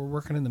people that were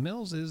working in the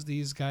mills is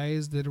these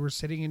guys that were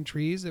sitting in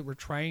trees that were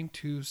trying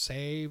to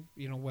say,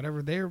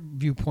 whatever their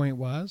viewpoint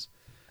was,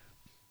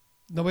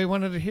 nobody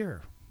wanted to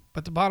hear.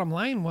 But the bottom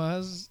line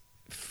was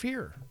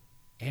fear.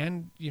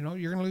 And, you're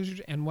going to lose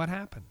and what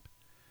happened?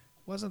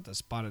 It wasn't the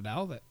spotted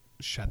owl that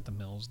shut the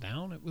mills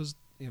down. It was,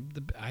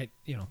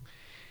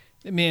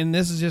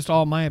 this is just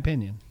all my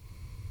opinion.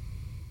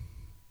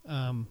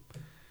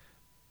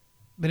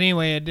 But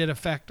anyway, it did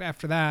affect,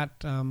 after that,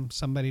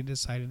 somebody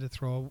decided to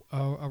throw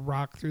a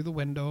rock through the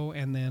window,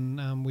 and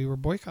then we were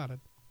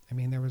boycotted.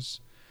 There was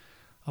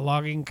a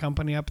logging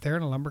company up there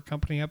and a lumber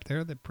company up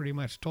there that pretty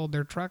much told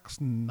their trucks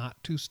not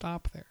to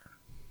stop there.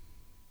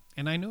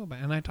 And I knew about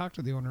it, and I talked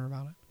to the owner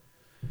about it.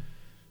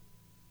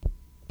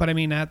 But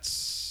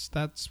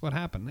that's what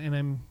happened, and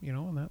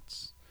and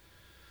that's,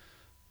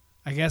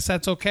 I guess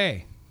that's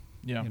okay.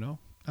 Yeah.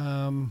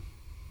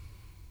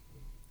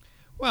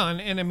 Well,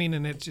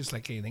 and it's just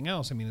like anything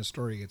else. A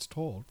story gets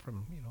told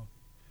from,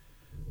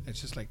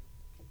 it's just like,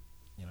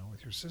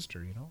 with your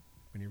sister,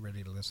 when you're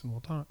ready to listen, we'll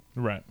talk.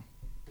 Right.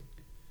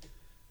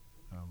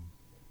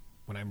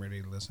 When I'm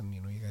ready to listen,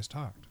 you guys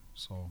talked.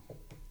 So,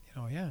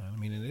 yeah,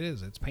 it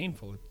is. It's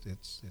painful.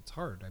 It's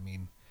hard.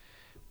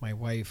 My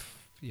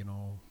wife,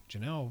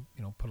 Janelle,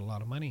 put a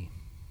lot of money.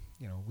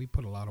 We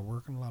put a lot of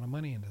work and a lot of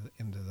money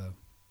into the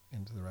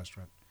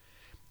restaurant,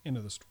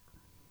 into the store.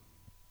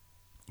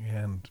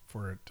 And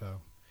for it,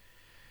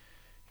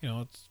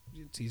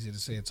 it's easy to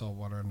say it's all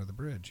water under the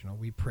bridge.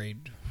 We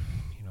prayed.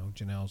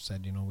 Janelle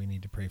said, we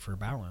need to pray for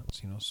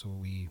balance. So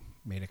we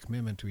made a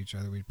commitment to each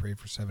other. We'd pray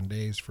for 7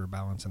 days for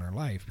balance in our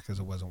life because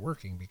it wasn't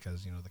working.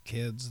 Because the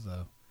kids,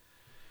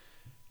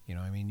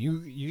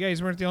 you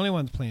guys weren't the only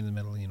ones playing in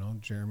the middle,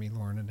 Jeremy,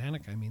 Lauren, and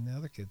Danica. The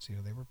other kids,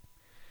 they were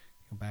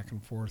back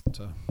and forth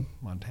to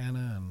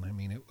Montana,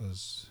 and it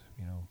was,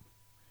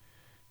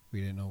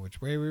 we didn't know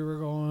which way we were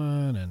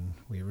going, and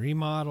we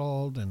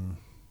remodeled, and,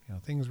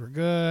 things were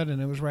good,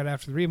 and it was right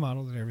after the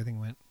remodel that everything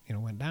went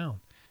down.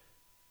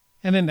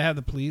 And then to have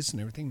the police and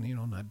everything,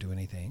 not do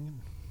anything,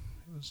 and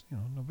it was,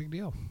 no big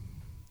deal,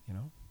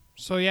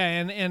 So, yeah,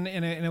 and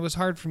it was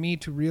hard for me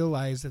to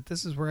realize that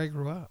this is where I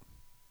grew up.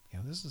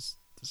 This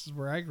is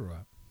where I grew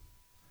up.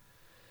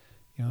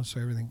 So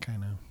everything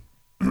kind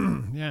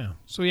of, yeah.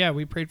 So yeah,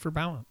 we prayed for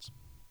balance,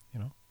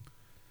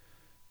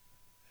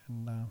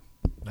 and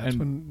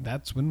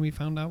that's when we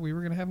found out we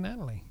were going to have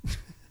Natalie.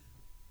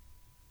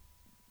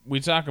 We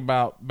talk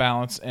about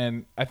balance,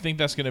 and I think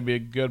that's going to be a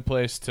good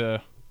place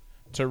to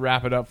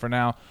wrap it up for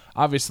now.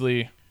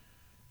 Obviously,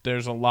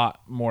 there's a lot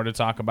more to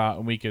talk about,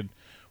 and we could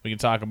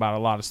talk about a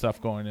lot of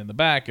stuff going in the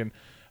back, and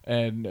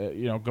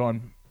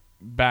going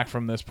back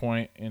from this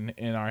point in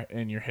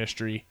your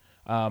history.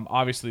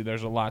 Obviously,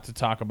 there's a lot to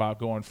talk about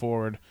going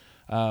forward.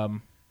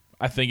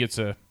 I think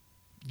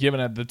given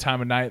at the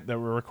time of night that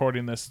we're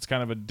recording this, it's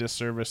kind of a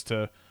disservice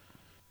to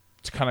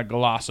kind of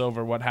gloss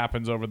over what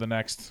happens over the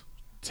next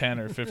 10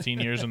 or 15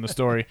 years in the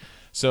story.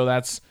 So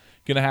that's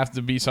going to have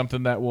to be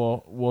something that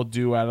we'll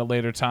do at a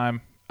later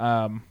time.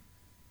 But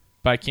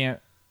I can't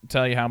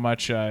tell you how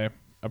much I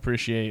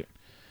appreciate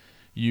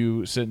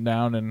you sitting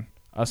down and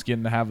us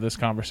getting to have this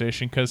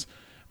conversation, because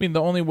mean,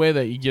 the only way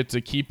that you get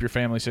to keep your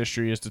family's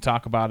history is to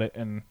talk about it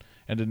and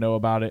to know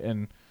about it.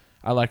 And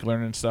I like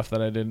learning stuff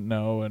that I didn't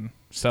know and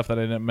stuff that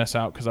I didn't miss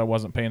out because I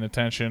wasn't paying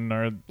attention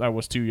or I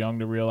was too young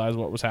to realize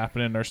what was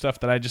happening, or stuff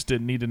that I just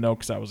didn't need to know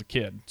because I was a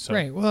kid. So.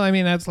 Right. Well, I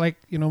mean, that's like,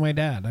 my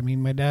dad. I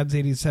mean, my dad's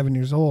 87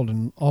 years old,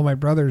 and all my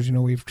brothers,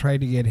 we've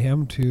tried to get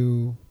him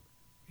to,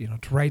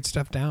 to write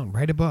stuff down,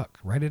 write a book,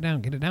 write it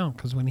down, get it down.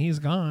 Because when he's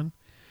gone,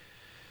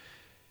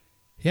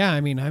 yeah,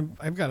 I mean,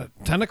 I've got a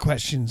ton of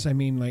questions. I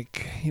mean, like,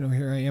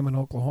 here I am in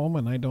Oklahoma,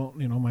 and I don't,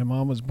 my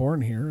mom was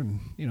born here,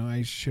 and,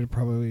 I should have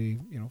probably,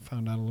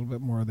 found out a little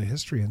bit more of the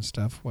history and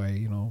stuff,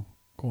 why,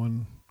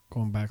 going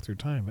back through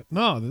time. But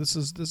no, this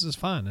is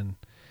fun,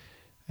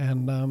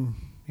 and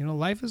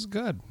life is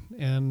good.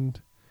 And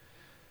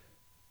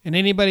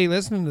anybody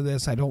listening to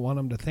this, I don't want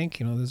them to think,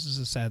 this is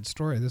a sad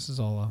story. This is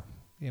all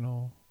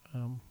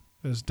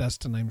as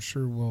Dustin, I'm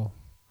sure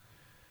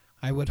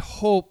I would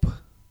hope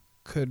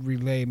could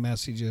relay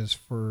messages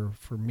for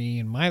me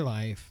in my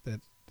life,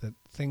 that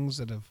things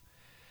that have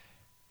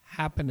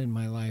happened in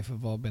my life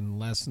have all been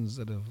lessons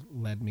that have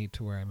led me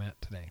to where I'm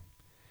at today.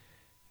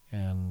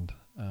 And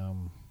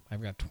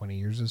I've got 20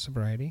 years of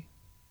sobriety,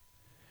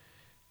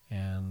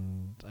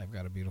 and I've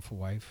got a beautiful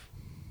wife,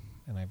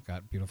 and I've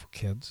got beautiful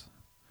kids,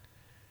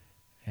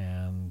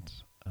 and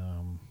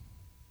I'm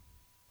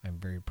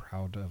very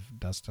proud of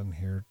Dustin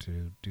here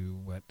to do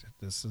what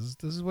this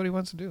is what he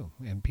wants to do.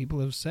 And people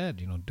have said,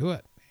 do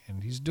it.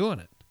 And he's doing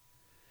it.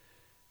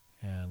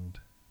 And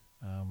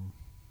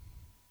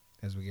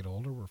as we get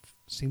older,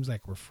 seems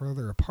like we're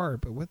further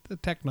apart. But with the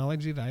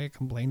technology that I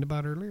complained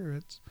about earlier,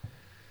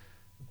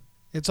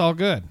 it's all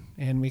good,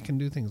 and we can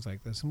do things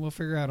like this. And we'll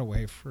figure out a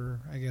way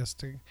for, I guess,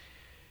 to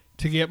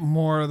get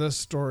more of this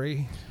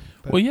story.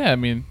 But well, yeah, I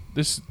mean,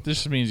 this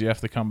means you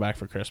have to come back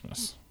for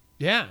Christmas.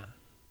 Yeah.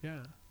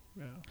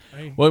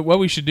 What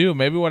we should do,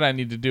 maybe what I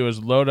need to do is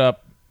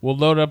we'll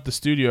load up the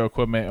studio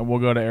equipment and we'll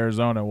go to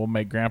Arizona. We'll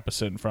make Grandpa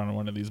sit in front of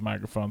one of these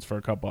microphones for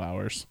a couple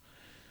hours.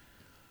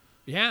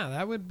 Yeah,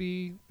 that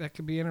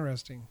could be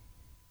interesting.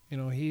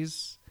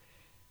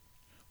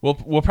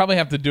 We'll probably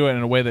have to do it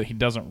in a way that he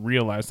doesn't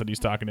realize that he's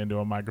talking into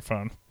a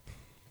microphone.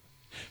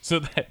 So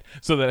that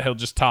he'll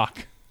just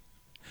talk.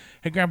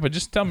 Hey, Grandpa,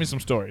 just tell me some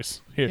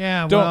stories. Here.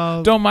 Yeah,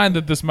 don't mind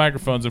that this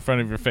microphone's in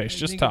front of your face.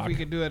 Just talk. If we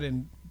could do it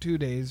in 2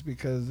 days,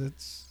 because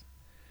it's,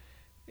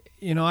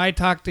 I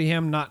talk to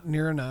him not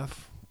near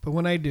enough, but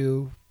when I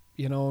do,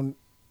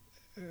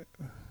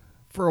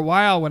 for a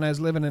while when I was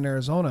living in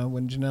Arizona,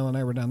 when Janelle and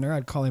I were down there,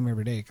 I'd call him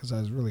every day because I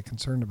was really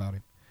concerned about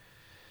him.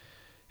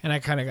 And I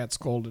kind of got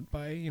scolded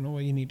by,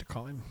 well, you need to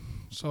call him.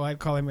 So I'd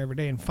call him every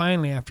day. And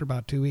finally, after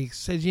about 2 weeks,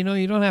 says, you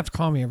don't have to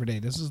call me every day.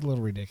 This is a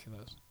little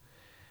ridiculous.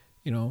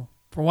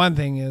 For one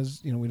thing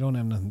is, we don't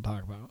have nothing to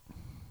talk about.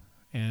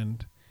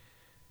 And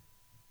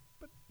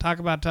talk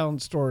about telling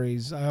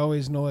stories. I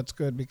always know it's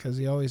good because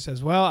he always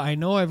says, well, I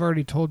know I've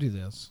already told you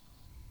this,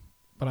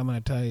 but I'm going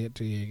to tell it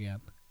to you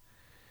again.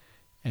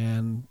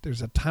 And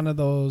there's a ton of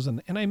those,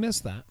 and I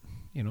miss that,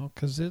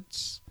 because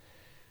it's,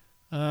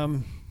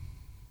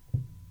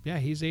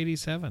 he's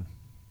 87,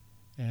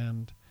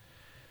 and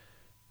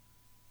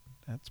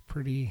that's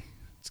pretty,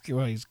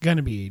 he's going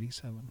to be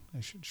 87. I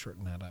should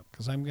shorten that up,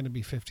 because I'm going to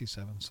be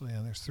 57, so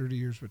yeah, there's 30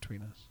 years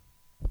between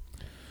us.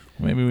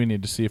 Maybe we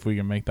need to see if we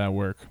can make that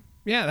work.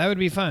 Yeah, that would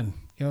be fun,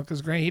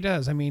 because Grant, he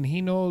does. I mean, he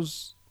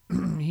knows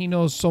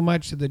so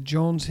much of the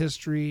Jones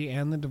history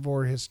and the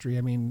DeVore history.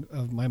 I mean,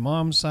 of my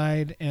mom's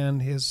side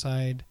and his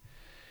side,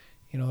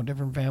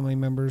 different family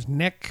members.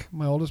 Nick,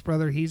 my oldest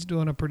brother, he's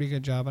doing a pretty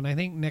good job. And I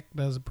think Nick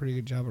does a pretty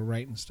good job of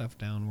writing stuff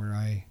down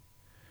where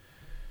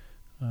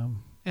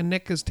and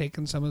Nick has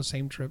taken some of the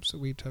same trips that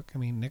we took. I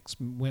mean, Nick's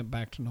went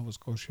back to Nova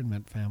Scotia and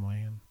met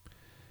family.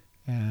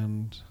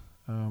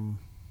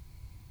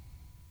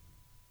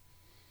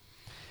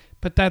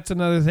 But that's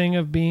another thing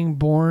of being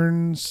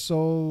born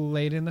so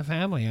late in the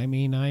family. I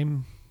mean,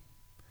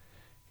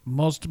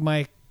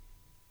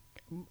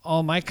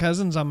 all my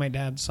cousins on my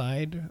dad's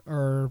side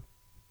are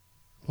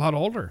a lot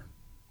older.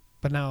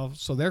 But now,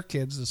 so their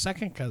kids, the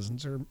second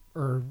cousins,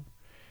 are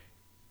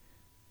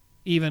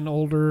even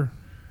older,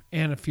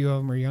 and a few of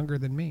them are younger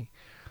than me.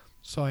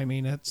 So, I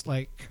mean, it's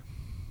like,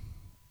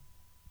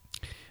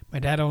 my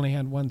dad only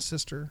had one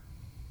sister.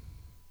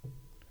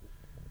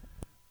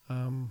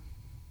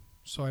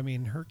 So, I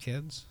mean, her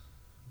kids.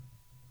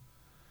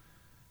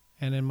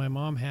 And then my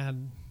mom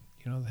had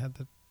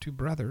the 2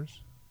 brothers.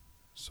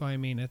 So, I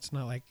mean, it's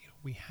not like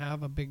we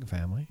have a big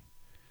family.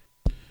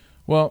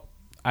 Well,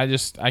 I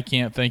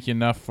can't thank you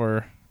enough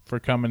for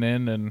coming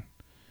in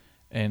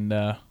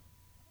and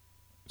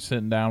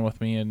sitting down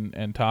with me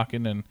and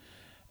talking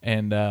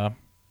and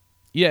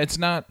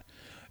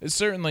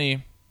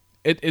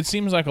it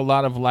seems like a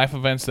lot of life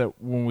events that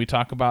when we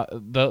talk about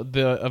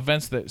the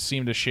events that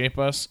seem to shape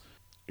us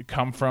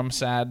come from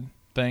sad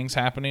things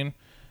happening,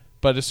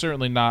 but it's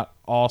certainly not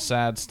all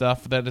sad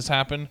stuff that has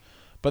happened.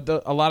 But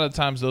a lot of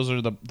times those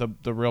are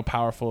the real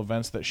powerful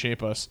events that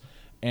shape us,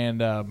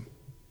 and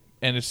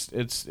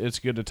it's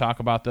good to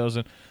talk about those.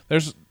 And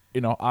there's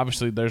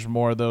obviously there's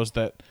more of those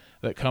that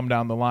come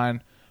down the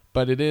line,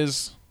 but it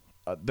is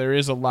there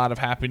is a lot of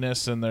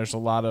happiness and there's a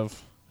lot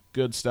of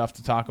good stuff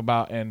to talk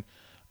about, and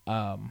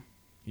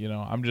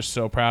I'm just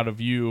so proud of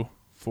you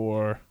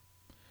for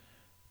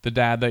the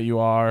dad that you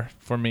are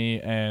for me,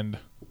 and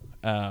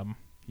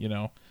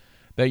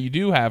that you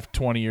do have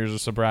 20 years of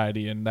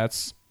sobriety, and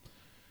that's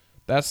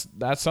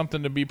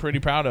something to be pretty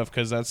proud of,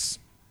 because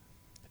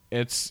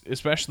it's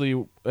especially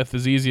with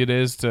as easy it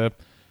is to,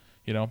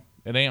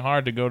 it ain't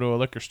hard to go to a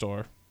liquor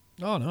store.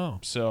 Oh no.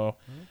 So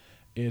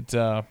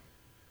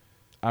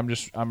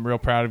I'm real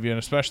proud of you, and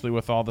especially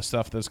with all the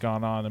stuff that's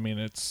gone on. I mean,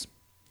 it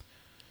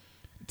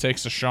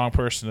takes a strong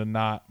person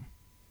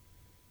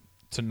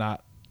to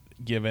not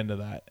give into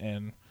that,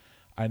 and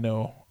I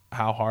know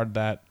how hard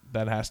that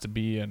has to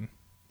be, and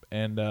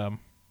I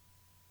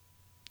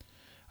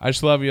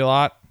just love you a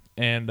lot,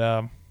 and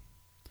I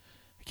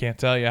can't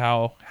tell you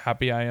how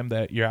happy I am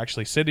that you're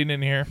actually sitting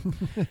in here,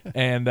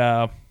 and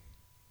I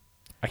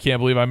can't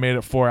believe I made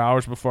it 4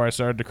 hours before I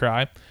started to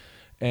cry,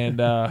 and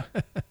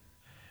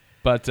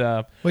but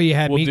well, you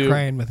had me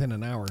crying within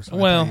an hour, so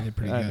well, I thought you did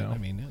pretty good. know. I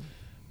mean,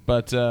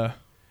 but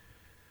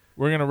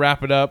we're gonna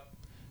wrap it up,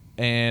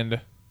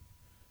 and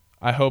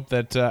I hope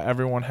that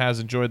everyone has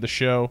enjoyed the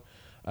show.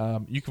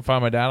 You can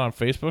find my dad on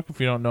Facebook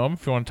if you don't know him.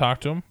 If you want to talk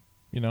to him,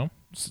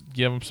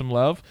 give him some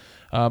love.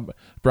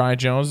 Brian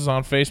Jones is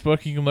on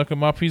Facebook. You can look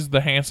him up. He's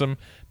the handsome,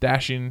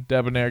 dashing,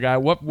 debonair guy.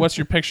 What's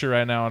your picture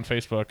right now on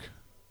Facebook?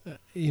 I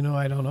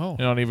don't know.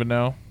 You don't even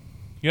know?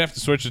 You have to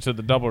switch it to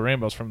the double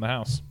rainbows from the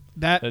house.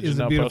 That is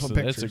a beautiful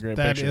picture. It's a great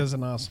picture. picture. That is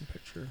an awesome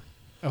picture.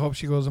 I hope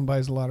she goes and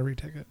buys a lottery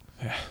ticket.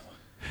 Yeah.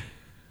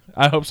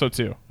 I hope so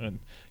too. And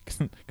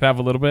can I have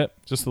a little bit?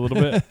 Just a little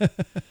bit?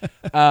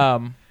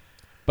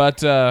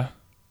 But I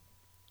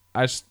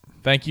just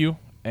thank you,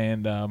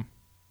 and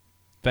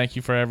thank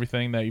you for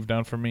everything that you've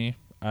done for me.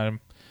 I'm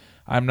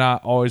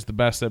not always the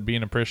best at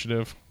being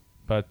appreciative,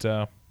 but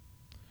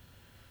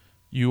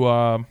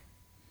you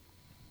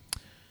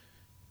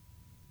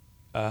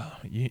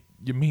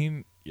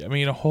mean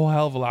a whole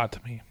hell of a lot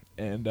to me,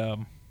 and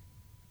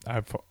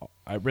I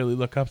really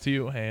look up to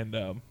you, and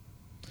a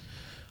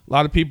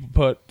lot of people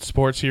put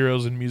sports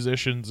heroes and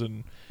musicians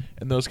and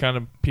those kind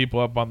of people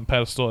up on the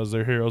pedestal as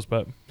their heroes,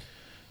 but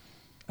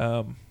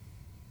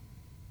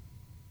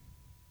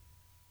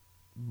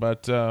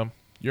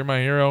you're my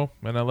hero,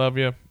 and I love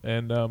you,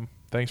 and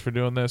thanks for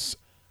doing this,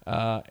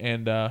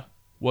 and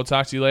we'll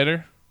talk to you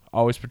later.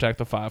 Always protect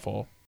the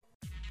 5-hole.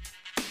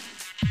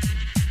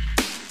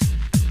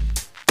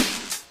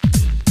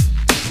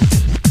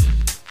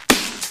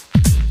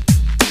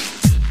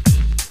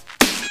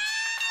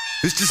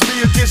 It's just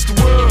me against the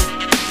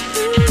world.